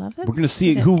 John Lovitz? We're going to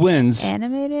see Did who it wins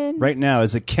animated right now.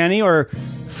 Is it Kenny or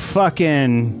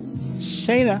fucking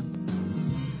Shayna?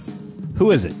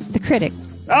 Who is it? The Critic.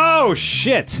 Oh,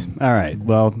 shit. All right.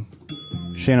 Well,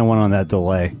 Shayna won on that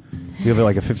delay. We have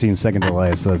like a 15-second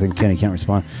delay, so I think Kenny can't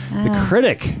respond. The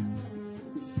Critic.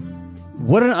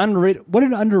 What an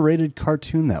underrated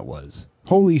cartoon that was.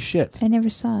 Holy shit. I never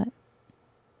saw it.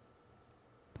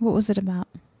 What was it about?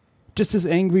 Just his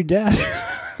angry dad.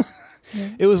 Yeah.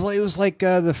 It was like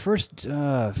the first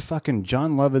fucking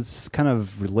John Lovitz kind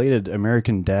of related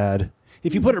American Dad.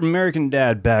 If you put American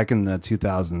Dad back in the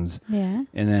 2000s, Yeah.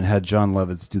 and then had John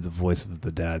Lovitz do the voice of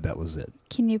the dad, that was it.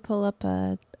 Can you pull up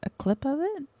a clip of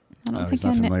it? I don't He's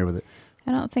not familiar with it.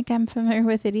 I don't think I'm familiar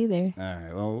with it either. All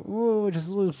right.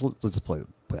 Well, let's play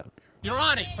it. You're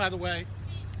on it, by the way.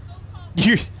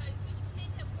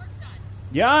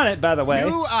 You're on it, by the way.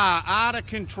 You are out of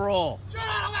control. You're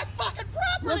on my fucking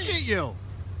property. Look at you.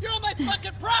 You're on my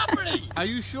fucking property. Are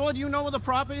you sure? Do you know where the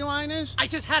property line is? I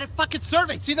just had it fucking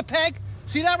surveyed. See the peg?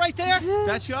 See that right there?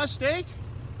 That's your stake?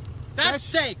 That's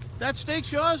steak. That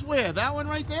stake's yours? Where? That one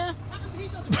right there?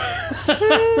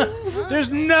 There's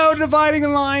no dividing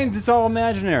lines. It's all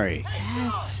imaginary.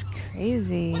 That's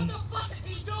crazy. What the fuck is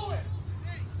he doing?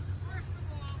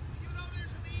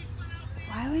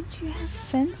 Why would you have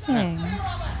fencing?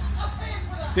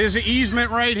 There's an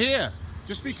easement right here.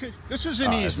 Just because this is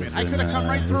an easement. I could have come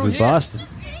right through This is here. Boston.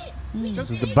 This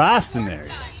is the Boston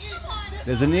area.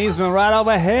 There's an easement right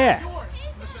over here.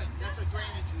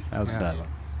 That was a bad one.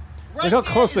 Right Look how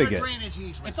there close is they a get. drainage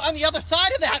easement. It's on the other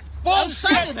side of that.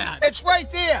 Bullshit. Of that. It's right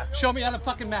there. Show me on the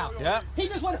fucking map. Yeah. He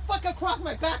just went to fucking across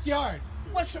my backyard.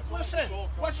 What's the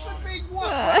big one?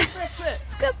 What's it?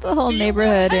 It's got the whole Do you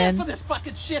neighborhood really pay in. for this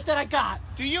fucking shit that I got?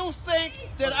 Do you think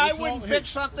that I wouldn't fix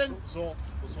something?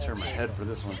 Turn my head for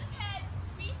this one.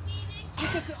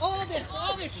 Look at all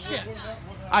this shit.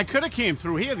 I could have came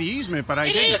through here, the easement, but I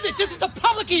It didn't. isn't. This is the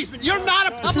public easement. You're not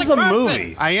a public This is a person.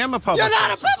 movie. I am a public. You're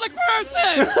not a person. public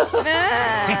person.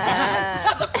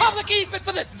 That's a public easement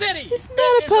for the city. He's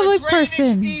not a public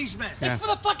person. Easement. It's for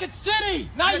the fucking city,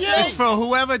 not you. It's for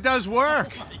whoever does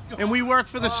work, and we work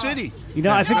for the city. You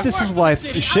know, I think this is why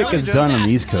shit gets done on the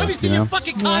East Let me Coast. see You know, your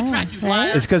fucking contract, you right?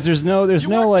 liar. it's because there's no You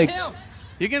work like. for him.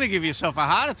 You're gonna give yourself a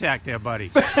heart attack there,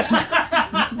 buddy.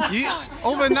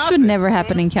 Over This nothing. would never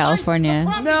happen in California.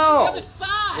 Property No. on the other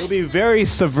side. It would be very That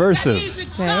subversive. easement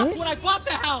stopped Right? when I bought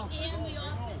the house.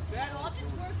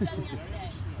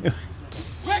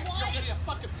 Rick, you're getting a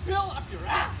fucking bill up your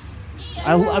ass.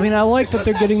 I mean, I like that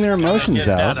they're getting their emotions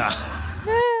out.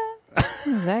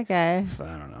 Who's that guy? I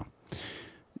don't know.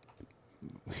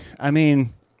 I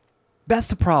mean, that's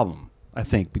the problem, I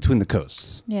think, between the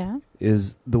coasts, Yeah.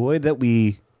 is the way that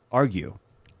we argue.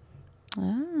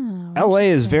 Oh. LA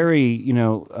is very,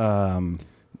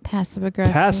 Passive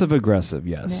aggressive. passive aggressive,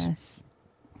 yes. Yes.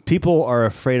 People are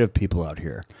afraid of people out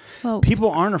here. Well, People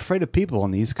aren't afraid of people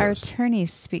on the East our Coast.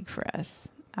 attorneys speak for us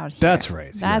out here. That's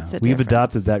right. That's yeah. a We've difference.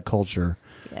 adopted that culture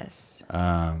Yes.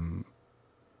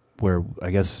 where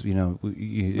I guess,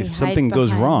 if hide something goes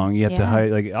behind- wrong, you have to yeah.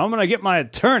 hide. Like, I'm going to get my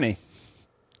attorney.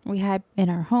 We hide in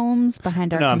our homes,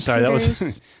 behind our No, I'm sorry. That was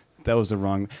computers. that was the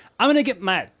wrong. I'm going to get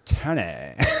my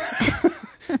attorney.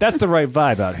 That's the right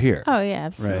vibe out here. Oh, yeah,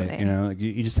 absolutely. Right. Like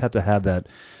you just have to have that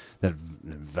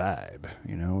vibe,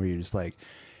 where you're just like,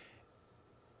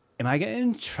 am I getting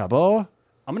in trouble?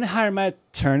 I'm going to hire my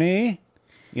attorney.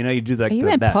 You do like Are you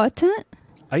that. important?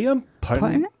 Are you important?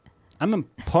 Important? I'm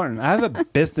important. I have a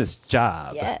business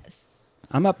job. Yes.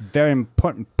 I'm a very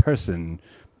important person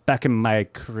back in my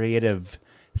creative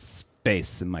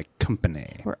space in my company.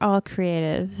 We're all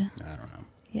creative. I don't know.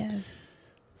 Yes.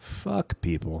 Fuck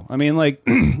people. I mean, like,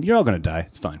 you're all going to die.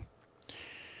 It's fine.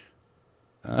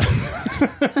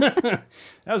 That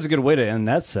was a good way to end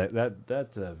that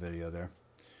video there.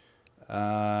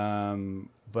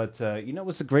 But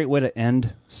what's a great way to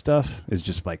end stuff is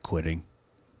just by quitting.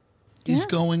 Is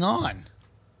going on?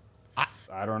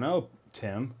 I don't know,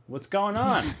 Tim. What's going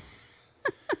on?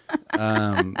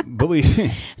 But we,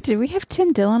 Did we have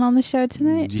Tim Dillon on the show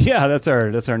tonight? yeah, that's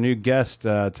our new guest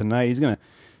tonight. He's gonna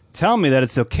tell me that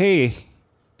it's okay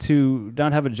to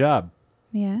not have a job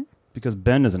Yeah. because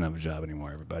Ben doesn't have a job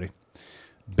anymore. Everybody,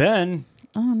 Ben,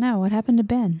 Oh, no. What happened to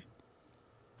Ben?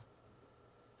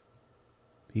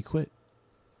 he quit.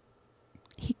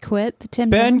 He quit the Tim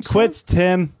Ben Dillon show? quits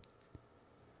Tim.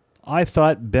 I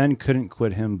thought Ben couldn't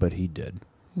quit him, but he did.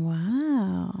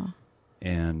 Wow.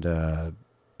 And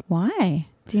Why?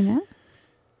 Do you know?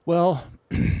 well,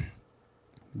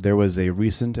 there was a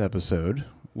recent episode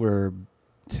where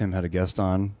Tim had a guest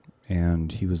on,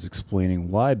 and he was explaining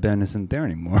why Ben isn't there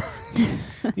anymore.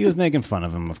 He was making fun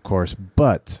of him, of course,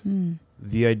 but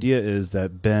the idea is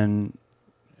that Ben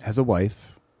has a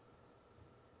wife,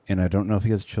 and I don't know if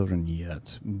he has children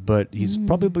yet, but he's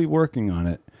probably working on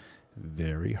it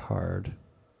very hard.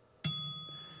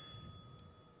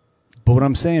 But what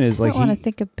I'm saying is, I like, don't want to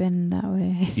think of Ben that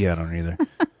way. yeah, I don't either.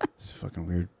 It's fucking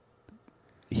weird.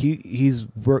 He's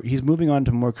moving on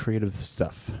to more creative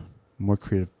stuff, more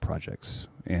creative projects,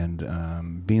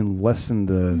 and being less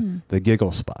in the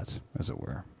giggle spot, as it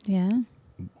were. Yeah.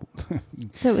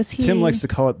 So is he? Tim likes to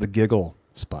call it the giggle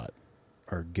spot,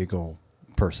 or giggle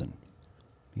person.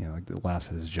 You know, like that laughs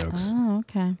at his jokes. Oh,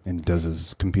 okay. And does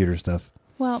his computer stuff.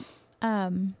 Well,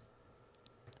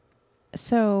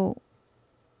 so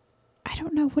I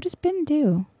don't know. What does Ben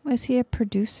do? Is he a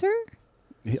producer?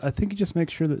 I think he just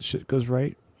makes sure that shit goes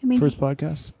right I mean, for his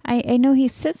podcast. I know he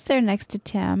sits there next to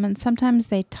Tim, and sometimes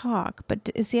they talk. But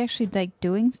is he actually like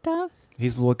doing stuff?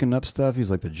 He's looking up stuff.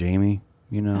 He's like the Jamie,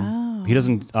 you know. Oh. He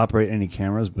doesn't operate any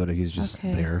cameras, but he's just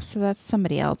there. So that's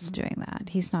somebody else doing that.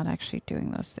 He's not actually doing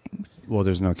those things. Well,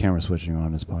 there's no camera switching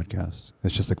on his podcast.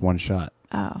 It's just like one shot.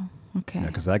 Oh, okay.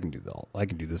 Because I can do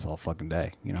this all fucking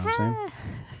day. You know what I'm saying?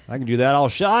 I can do that all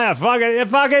shot.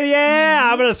 Fucking yeah!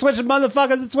 I'm gonna switch the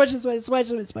motherfuckers and switch.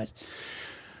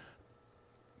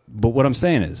 But what I'm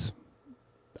saying is,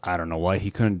 I don't know why he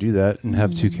couldn't do that and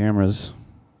have two cameras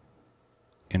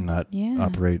and not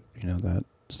operate, that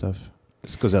stuff.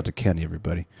 This goes out to Kenny,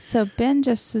 everybody. So Ben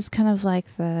just is kind of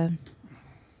like the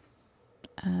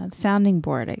sounding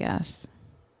board, I guess.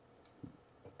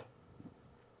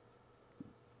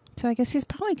 So I guess he's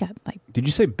probably got like... Did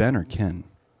you say Ben or Ken?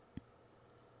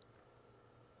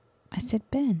 I said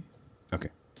Ben. Okay.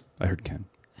 I heard Ken.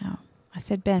 Oh, I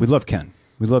said Ben. We love Ken.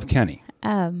 We love Kenny.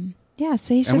 Yeah,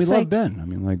 so he's and just we like... love Ben. I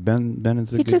mean, like, Ben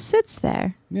is a He good... just sits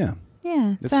there. Yeah.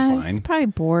 Yeah. It's so fine. He's probably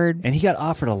bored. And he got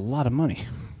offered a lot of money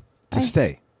to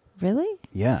stay. Really?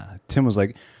 Yeah. Tim was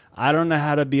like, I don't know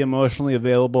how to be emotionally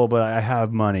available, but I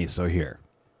have money, so here,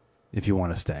 if you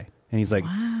want to stay. And he's like,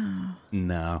 wow.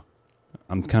 No,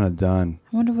 I'm kind of done.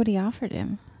 I wonder what he offered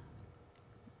him.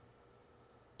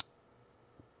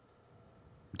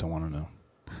 Don't want to know.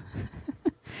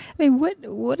 I mean,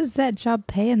 what does that job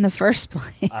pay in the first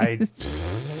place?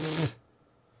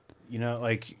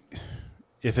 Like,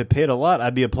 if it paid a lot,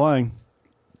 I'd be applying.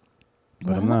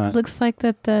 But I'm not. It looks like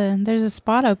that there's a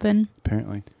spot open.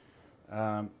 Apparently.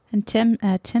 And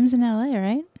Tim's in LA,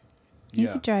 right? You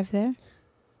Yeah. could drive there.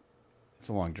 It's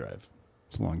a long drive.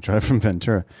 It's a long drive from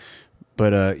Ventura.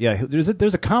 But,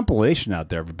 there's a compilation out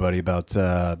there, everybody, about,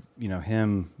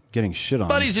 him getting shit on.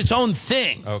 Buddy's its own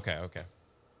thing. Okay.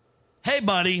 Hey,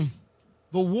 buddy,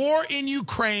 the war in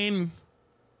Ukraine.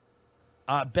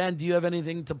 Ben, do you have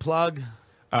anything to plug?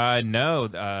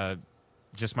 No,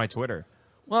 just my Twitter.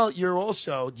 Well, you're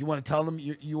also, do you want to tell them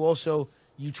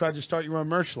you tried to start your own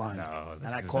merch line? No.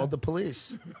 And I called the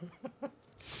police.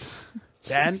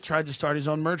 Ben tried to start his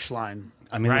own merch line.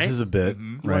 I mean, right? this is a bit,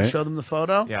 You right? want to show them the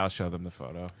photo? Yeah, I'll show them the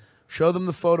photo. Show them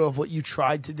the photo of what you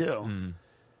tried to do.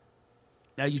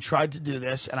 Now, you tried to do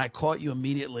this, and I caught you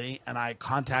immediately, and I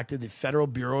contacted the Federal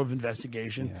Bureau of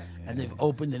Investigation, and they've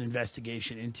opened an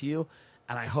investigation into you,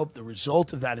 and I hope the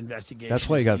result of that investigation That's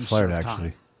why is you got that fired, serve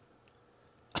actually.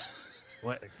 time.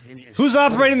 What? Who's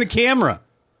operating the camera?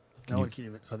 No one can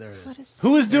even. Oh, there it is.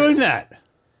 Who is doing that?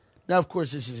 Now, of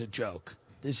course, this is a joke.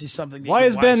 This is something that Why your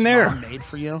is Ben wife's there? mom made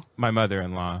for you. My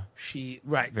mother-in-law.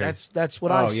 That's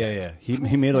what I said. Yeah.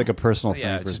 He made like a personal thing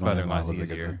Yeah, for it's his just mother-in-law's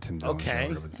mother-in-law. easier.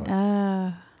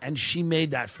 Okay. And she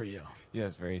made that for you. Yeah,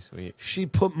 it's very sweet. She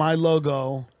put my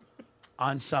logo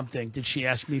on something. Did she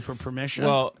ask me for permission?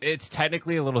 Well, it's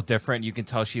technically a little different. You can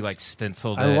tell she like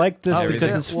stenciled it. I like this Oh, because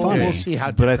is it? it's Well, funny. we'll see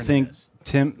how but I different think it is.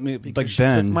 Tim, because like she took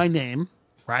Ben, my name,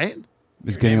 right?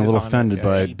 is Your getting a name little is on it, offended yeah.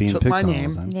 by She being took picked my on all name.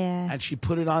 the time. Yeah. And she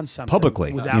put it on something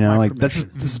Publicly, without you know, my like this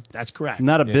permission. is That's correct.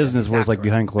 not a business where it's like That's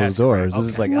behind correct. closed That's doors. correct.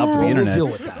 This is Okay. like out for the We'll internet. deal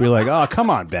with that. We're like, oh, come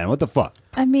on, Ben, what the fuck?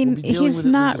 I mean, We'll be dealing he's with it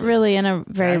not legally. really in a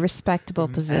very Okay. respectable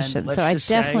position, let's so I just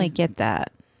definitely say- get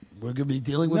that. We're going to be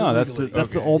dealing with No, it that's legally.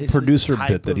 the old This is the producer type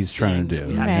bit that of he's trying to thing do. that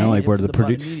we Okay. have to like get where to the the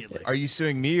bottom produ- immediately. Are you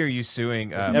suing me or are you suing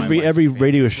my every wife's family?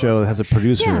 radio show has a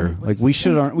producer. Yeah. Like we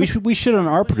shit on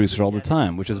our producer all the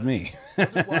time, which is me.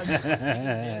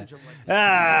 Yeah,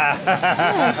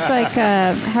 it's like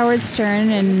Howard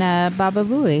Stern and Baba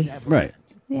Booey. Right.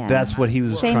 Yeah. That's what he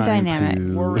was Same trying dynamic.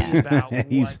 to. Worried about what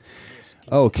He's. this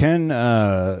can Oh,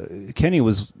 Kenny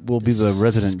will be the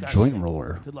resident disgusting. joint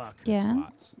roller. Good luck. Yeah.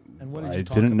 And what did I you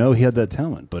talk didn't about? know he had that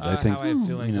talent, but I think how I have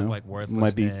feelings you know, of like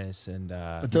might be. worthlessness and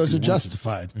But those are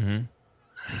justified.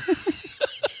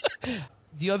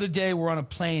 the other day we're on a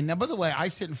plane. Now, by the way, I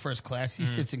sit in first class. He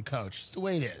sits in coach. It's the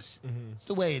way it is. It's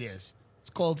the way it is. It's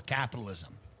called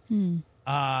capitalism.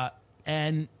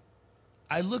 And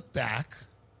I look back.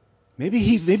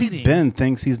 Maybe Ben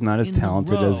thinks he's not as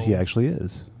talented as he actually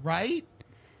is. Right?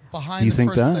 Behind Do you the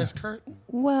think first that? class curtain.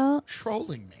 Well,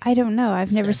 Trolling me. I don't know.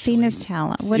 I've never seen his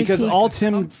talent. What is Because he? all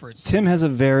Tim has a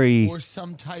very Or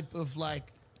some type of like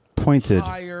pointed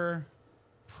higher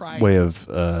price way of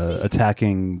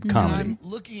attacking comedy. I'm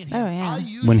looking at Oh, him. yeah.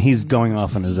 I When he's usually going never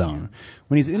off on his see own. him.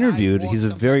 When he's interviewed, he's a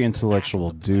walk very sometimes to the back intellectual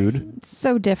of the plane. dude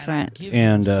So different. Give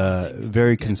and him something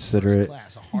very to get considerate first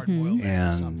class, a hard-boiled egg or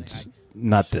and something.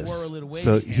 not swirl this. it away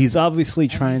So to him. he's obviously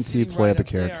And trying he's to sitting play right up a up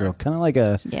there. character, kind of like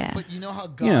a I, Yeah. but you know how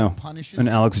God you know punishes an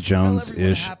him? Alex Tell everyone what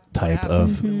Jones-ish happened- type what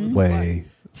of happened. way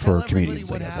Tell for everybody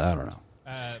comedians. I what guess I happened.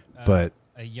 don't know. But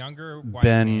a younger white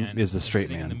Ben man is a straight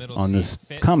sitting in the man middle on seat, this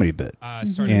fit, comedy bit,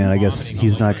 started and I guess vomiting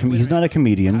he's all not over him. he's not a How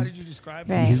comedian. did you describe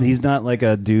Right. it? He's not like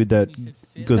a dude that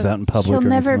goes out in public He'll or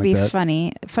never anything be like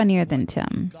that. funnier than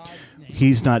Tim.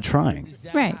 He's not trying.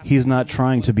 Right. He's not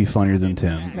trying to be funnier than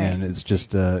Tim, and it's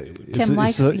just Tim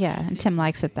likes and Tim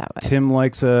likes it that way. Tim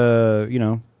likes a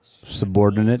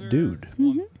subordinate dude.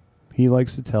 He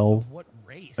likes to tell What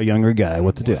race? a younger guy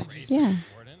what to do, Yeah.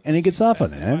 and he gets off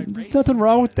on it. And there's nothing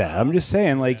wrong with that. I'm just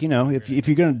saying, like, if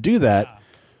you're going to do that,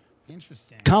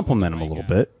 Interesting. compliment him a little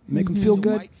bit, make him feel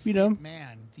good. White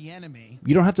man, the enemy.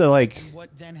 You don't have to like. What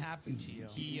then happened to you?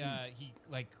 He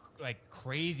like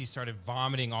crazy started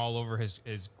vomiting all over his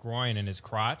groin and his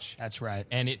crotch. That's right.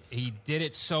 And he did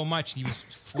it so much he was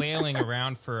flailing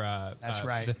around for That's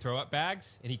right. the throw up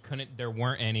bags, and he couldn't. There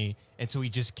weren't any, and so he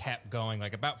just kept going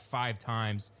like about 5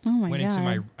 times. Oh my went into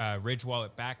God. my Ridge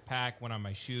Wallet backpack, went on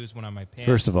my shoes, went on my pants.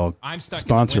 First of all, I'm stuck.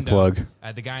 sponsor in the window.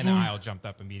 plug. The guy in the aisle jumped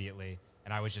up immediately,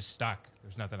 and I was just stuck.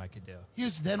 There's nothing I could do.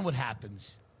 Here's then what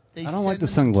happens. They I don't like send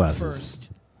the them into sunglasses.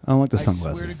 First. I don't like the I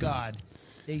sunglasses. swear to God,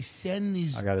 they send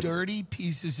these I got it. dirty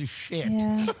pieces of shit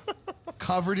Yeah.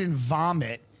 covered in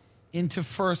vomit into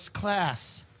first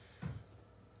class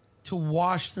to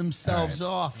wash themselves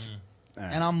off.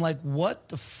 And I'm like, what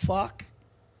the fuck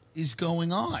is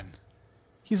going on?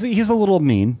 He's a little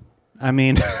mean. I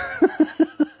mean,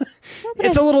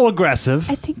 it's a little aggressive.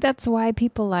 I think that's why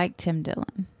people like Tim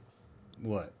Dillon.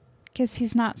 What? Because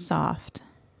he's not soft.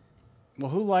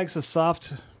 Well, who likes a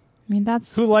soft? I mean,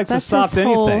 that's Who likes a that's soft his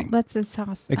whole, anything? That's his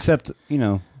sauce. Except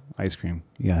ice cream.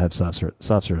 You gotta have soft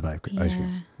serve ice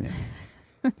cream. Yeah,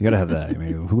 you gotta have that. I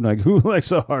mean, who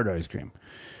likes a hard ice cream?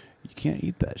 You can't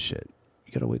eat that shit.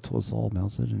 You gotta wait till it's all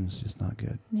melted, and it's just not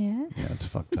good. Yeah. Yeah, it's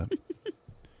fucked up.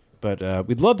 But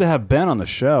we'd love to have Ben on the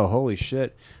show. Holy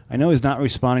shit! I know he's not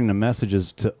responding to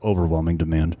messages to overwhelming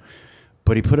demand,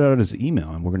 but he put out his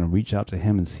email, and we're gonna reach out to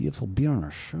him and see if he'll be on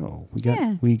our show. We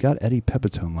got Eddie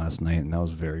Pepitone last night, and that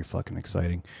was very fucking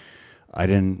exciting. I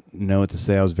didn't know what to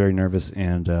say. I was very nervous,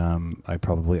 and I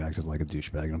probably acted like a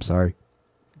douchebag. And I'm sorry.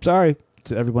 Sorry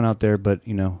to everyone out there, but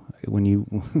when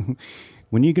you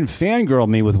when you can fangirl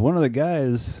me with one of the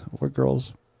guys or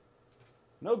girls,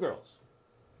 no girls.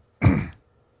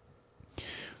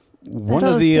 One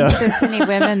of the there's any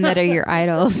women that are your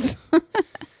idols.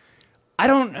 I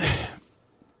don't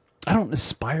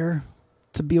aspire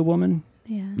to be a woman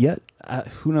Yeah. yet.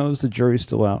 Who knows? The jury's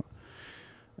still out.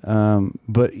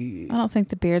 But I don't think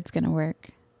the beard's gonna work.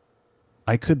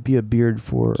 I could be a beard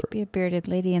for. Be a bearded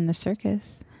lady in the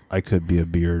circus. I could be a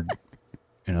beard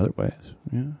in other ways.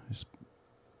 Yeah, just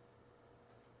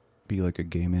be like a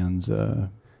gay man's Oh,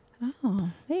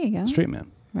 there you go. straight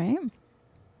man, Right.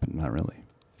 but not really.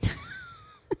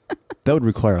 That would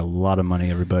require a lot of money,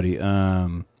 everybody.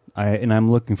 I'm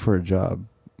looking for a job.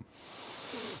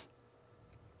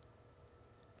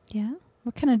 Yeah.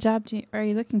 What kind of job are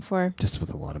you looking for? Just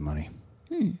with a lot of money.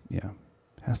 Hmm. Yeah,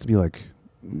 has to be like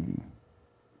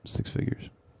 6 figures.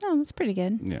 Oh, that's pretty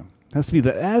good. Yeah, has to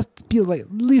be like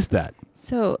at least that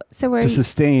So to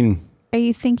sustain. are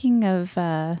you thinking of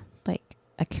like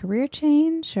a career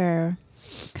change, or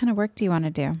what kind of work do you want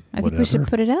to do? I think we should Whatever.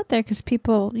 put it out there because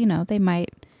people, they might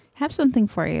have something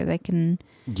for you. They can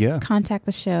Yeah, contact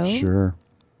the show. sure.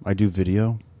 I do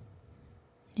video.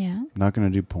 Yeah. I'm not going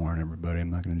to do porn, everybody. I'm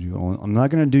not going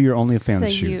to do your OnlyFans So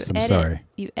shoots. I'm edit, sorry.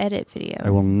 You edit video. I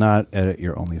will not edit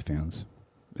your OnlyFans.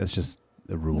 That's just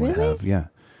a rule I Really? have. Yeah,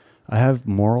 I have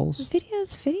morals,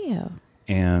 Video's video.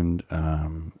 and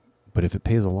but if it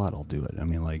pays a lot, I'll do it. I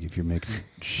mean, like if you're making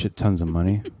shit tons of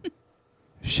money,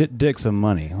 shit dicks of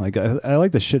money. Like I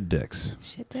like the shit dicks.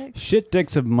 Shit dick. Shit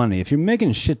dicks of money. If you're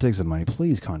making shit dicks of money,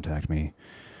 please contact me.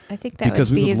 I think that Because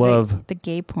would we be would love- the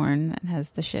gay porn that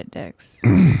has the shit dicks.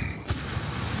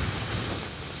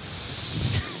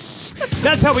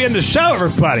 That's how we end the show,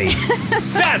 everybody.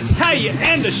 That's how you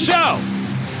end the show.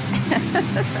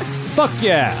 Fuck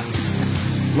yeah.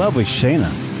 Lovely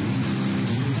Shayna.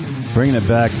 Bringing it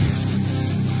back.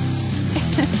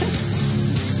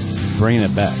 Bringing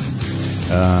it back.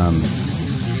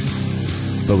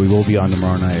 But we will be on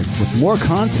tomorrow night with more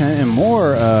content and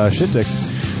more shit dicks,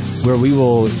 where we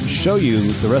will show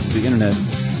you the rest of the internet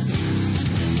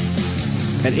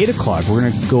at 8 o'clock. We're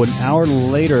going to go an hour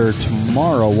later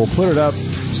tomorrow. We'll put it up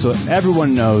so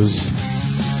everyone knows.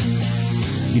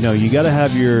 You know, you got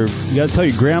to tell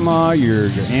your grandma,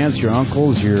 your aunts, your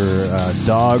uncles, your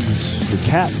dogs, your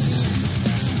cats.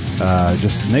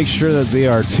 Just make sure that they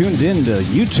are tuned in to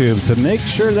YouTube to make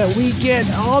sure that we get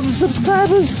all the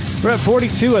subscribers. We're at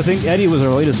 42. I think Eddie was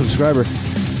our latest subscriber.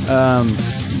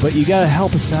 But you got to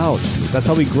help us out. That's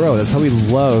how we grow. That's how we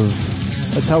love.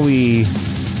 That's how we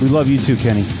love you too,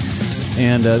 Kenny.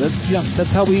 And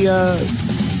that's how we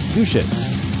do shit.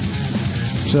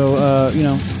 So,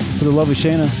 for the lovely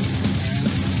Shayna,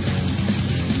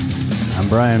 I'm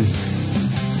Brian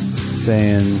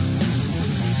saying...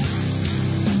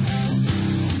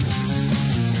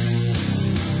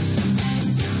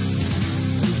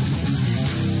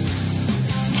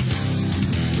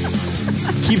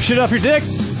 Keep shit off your dick.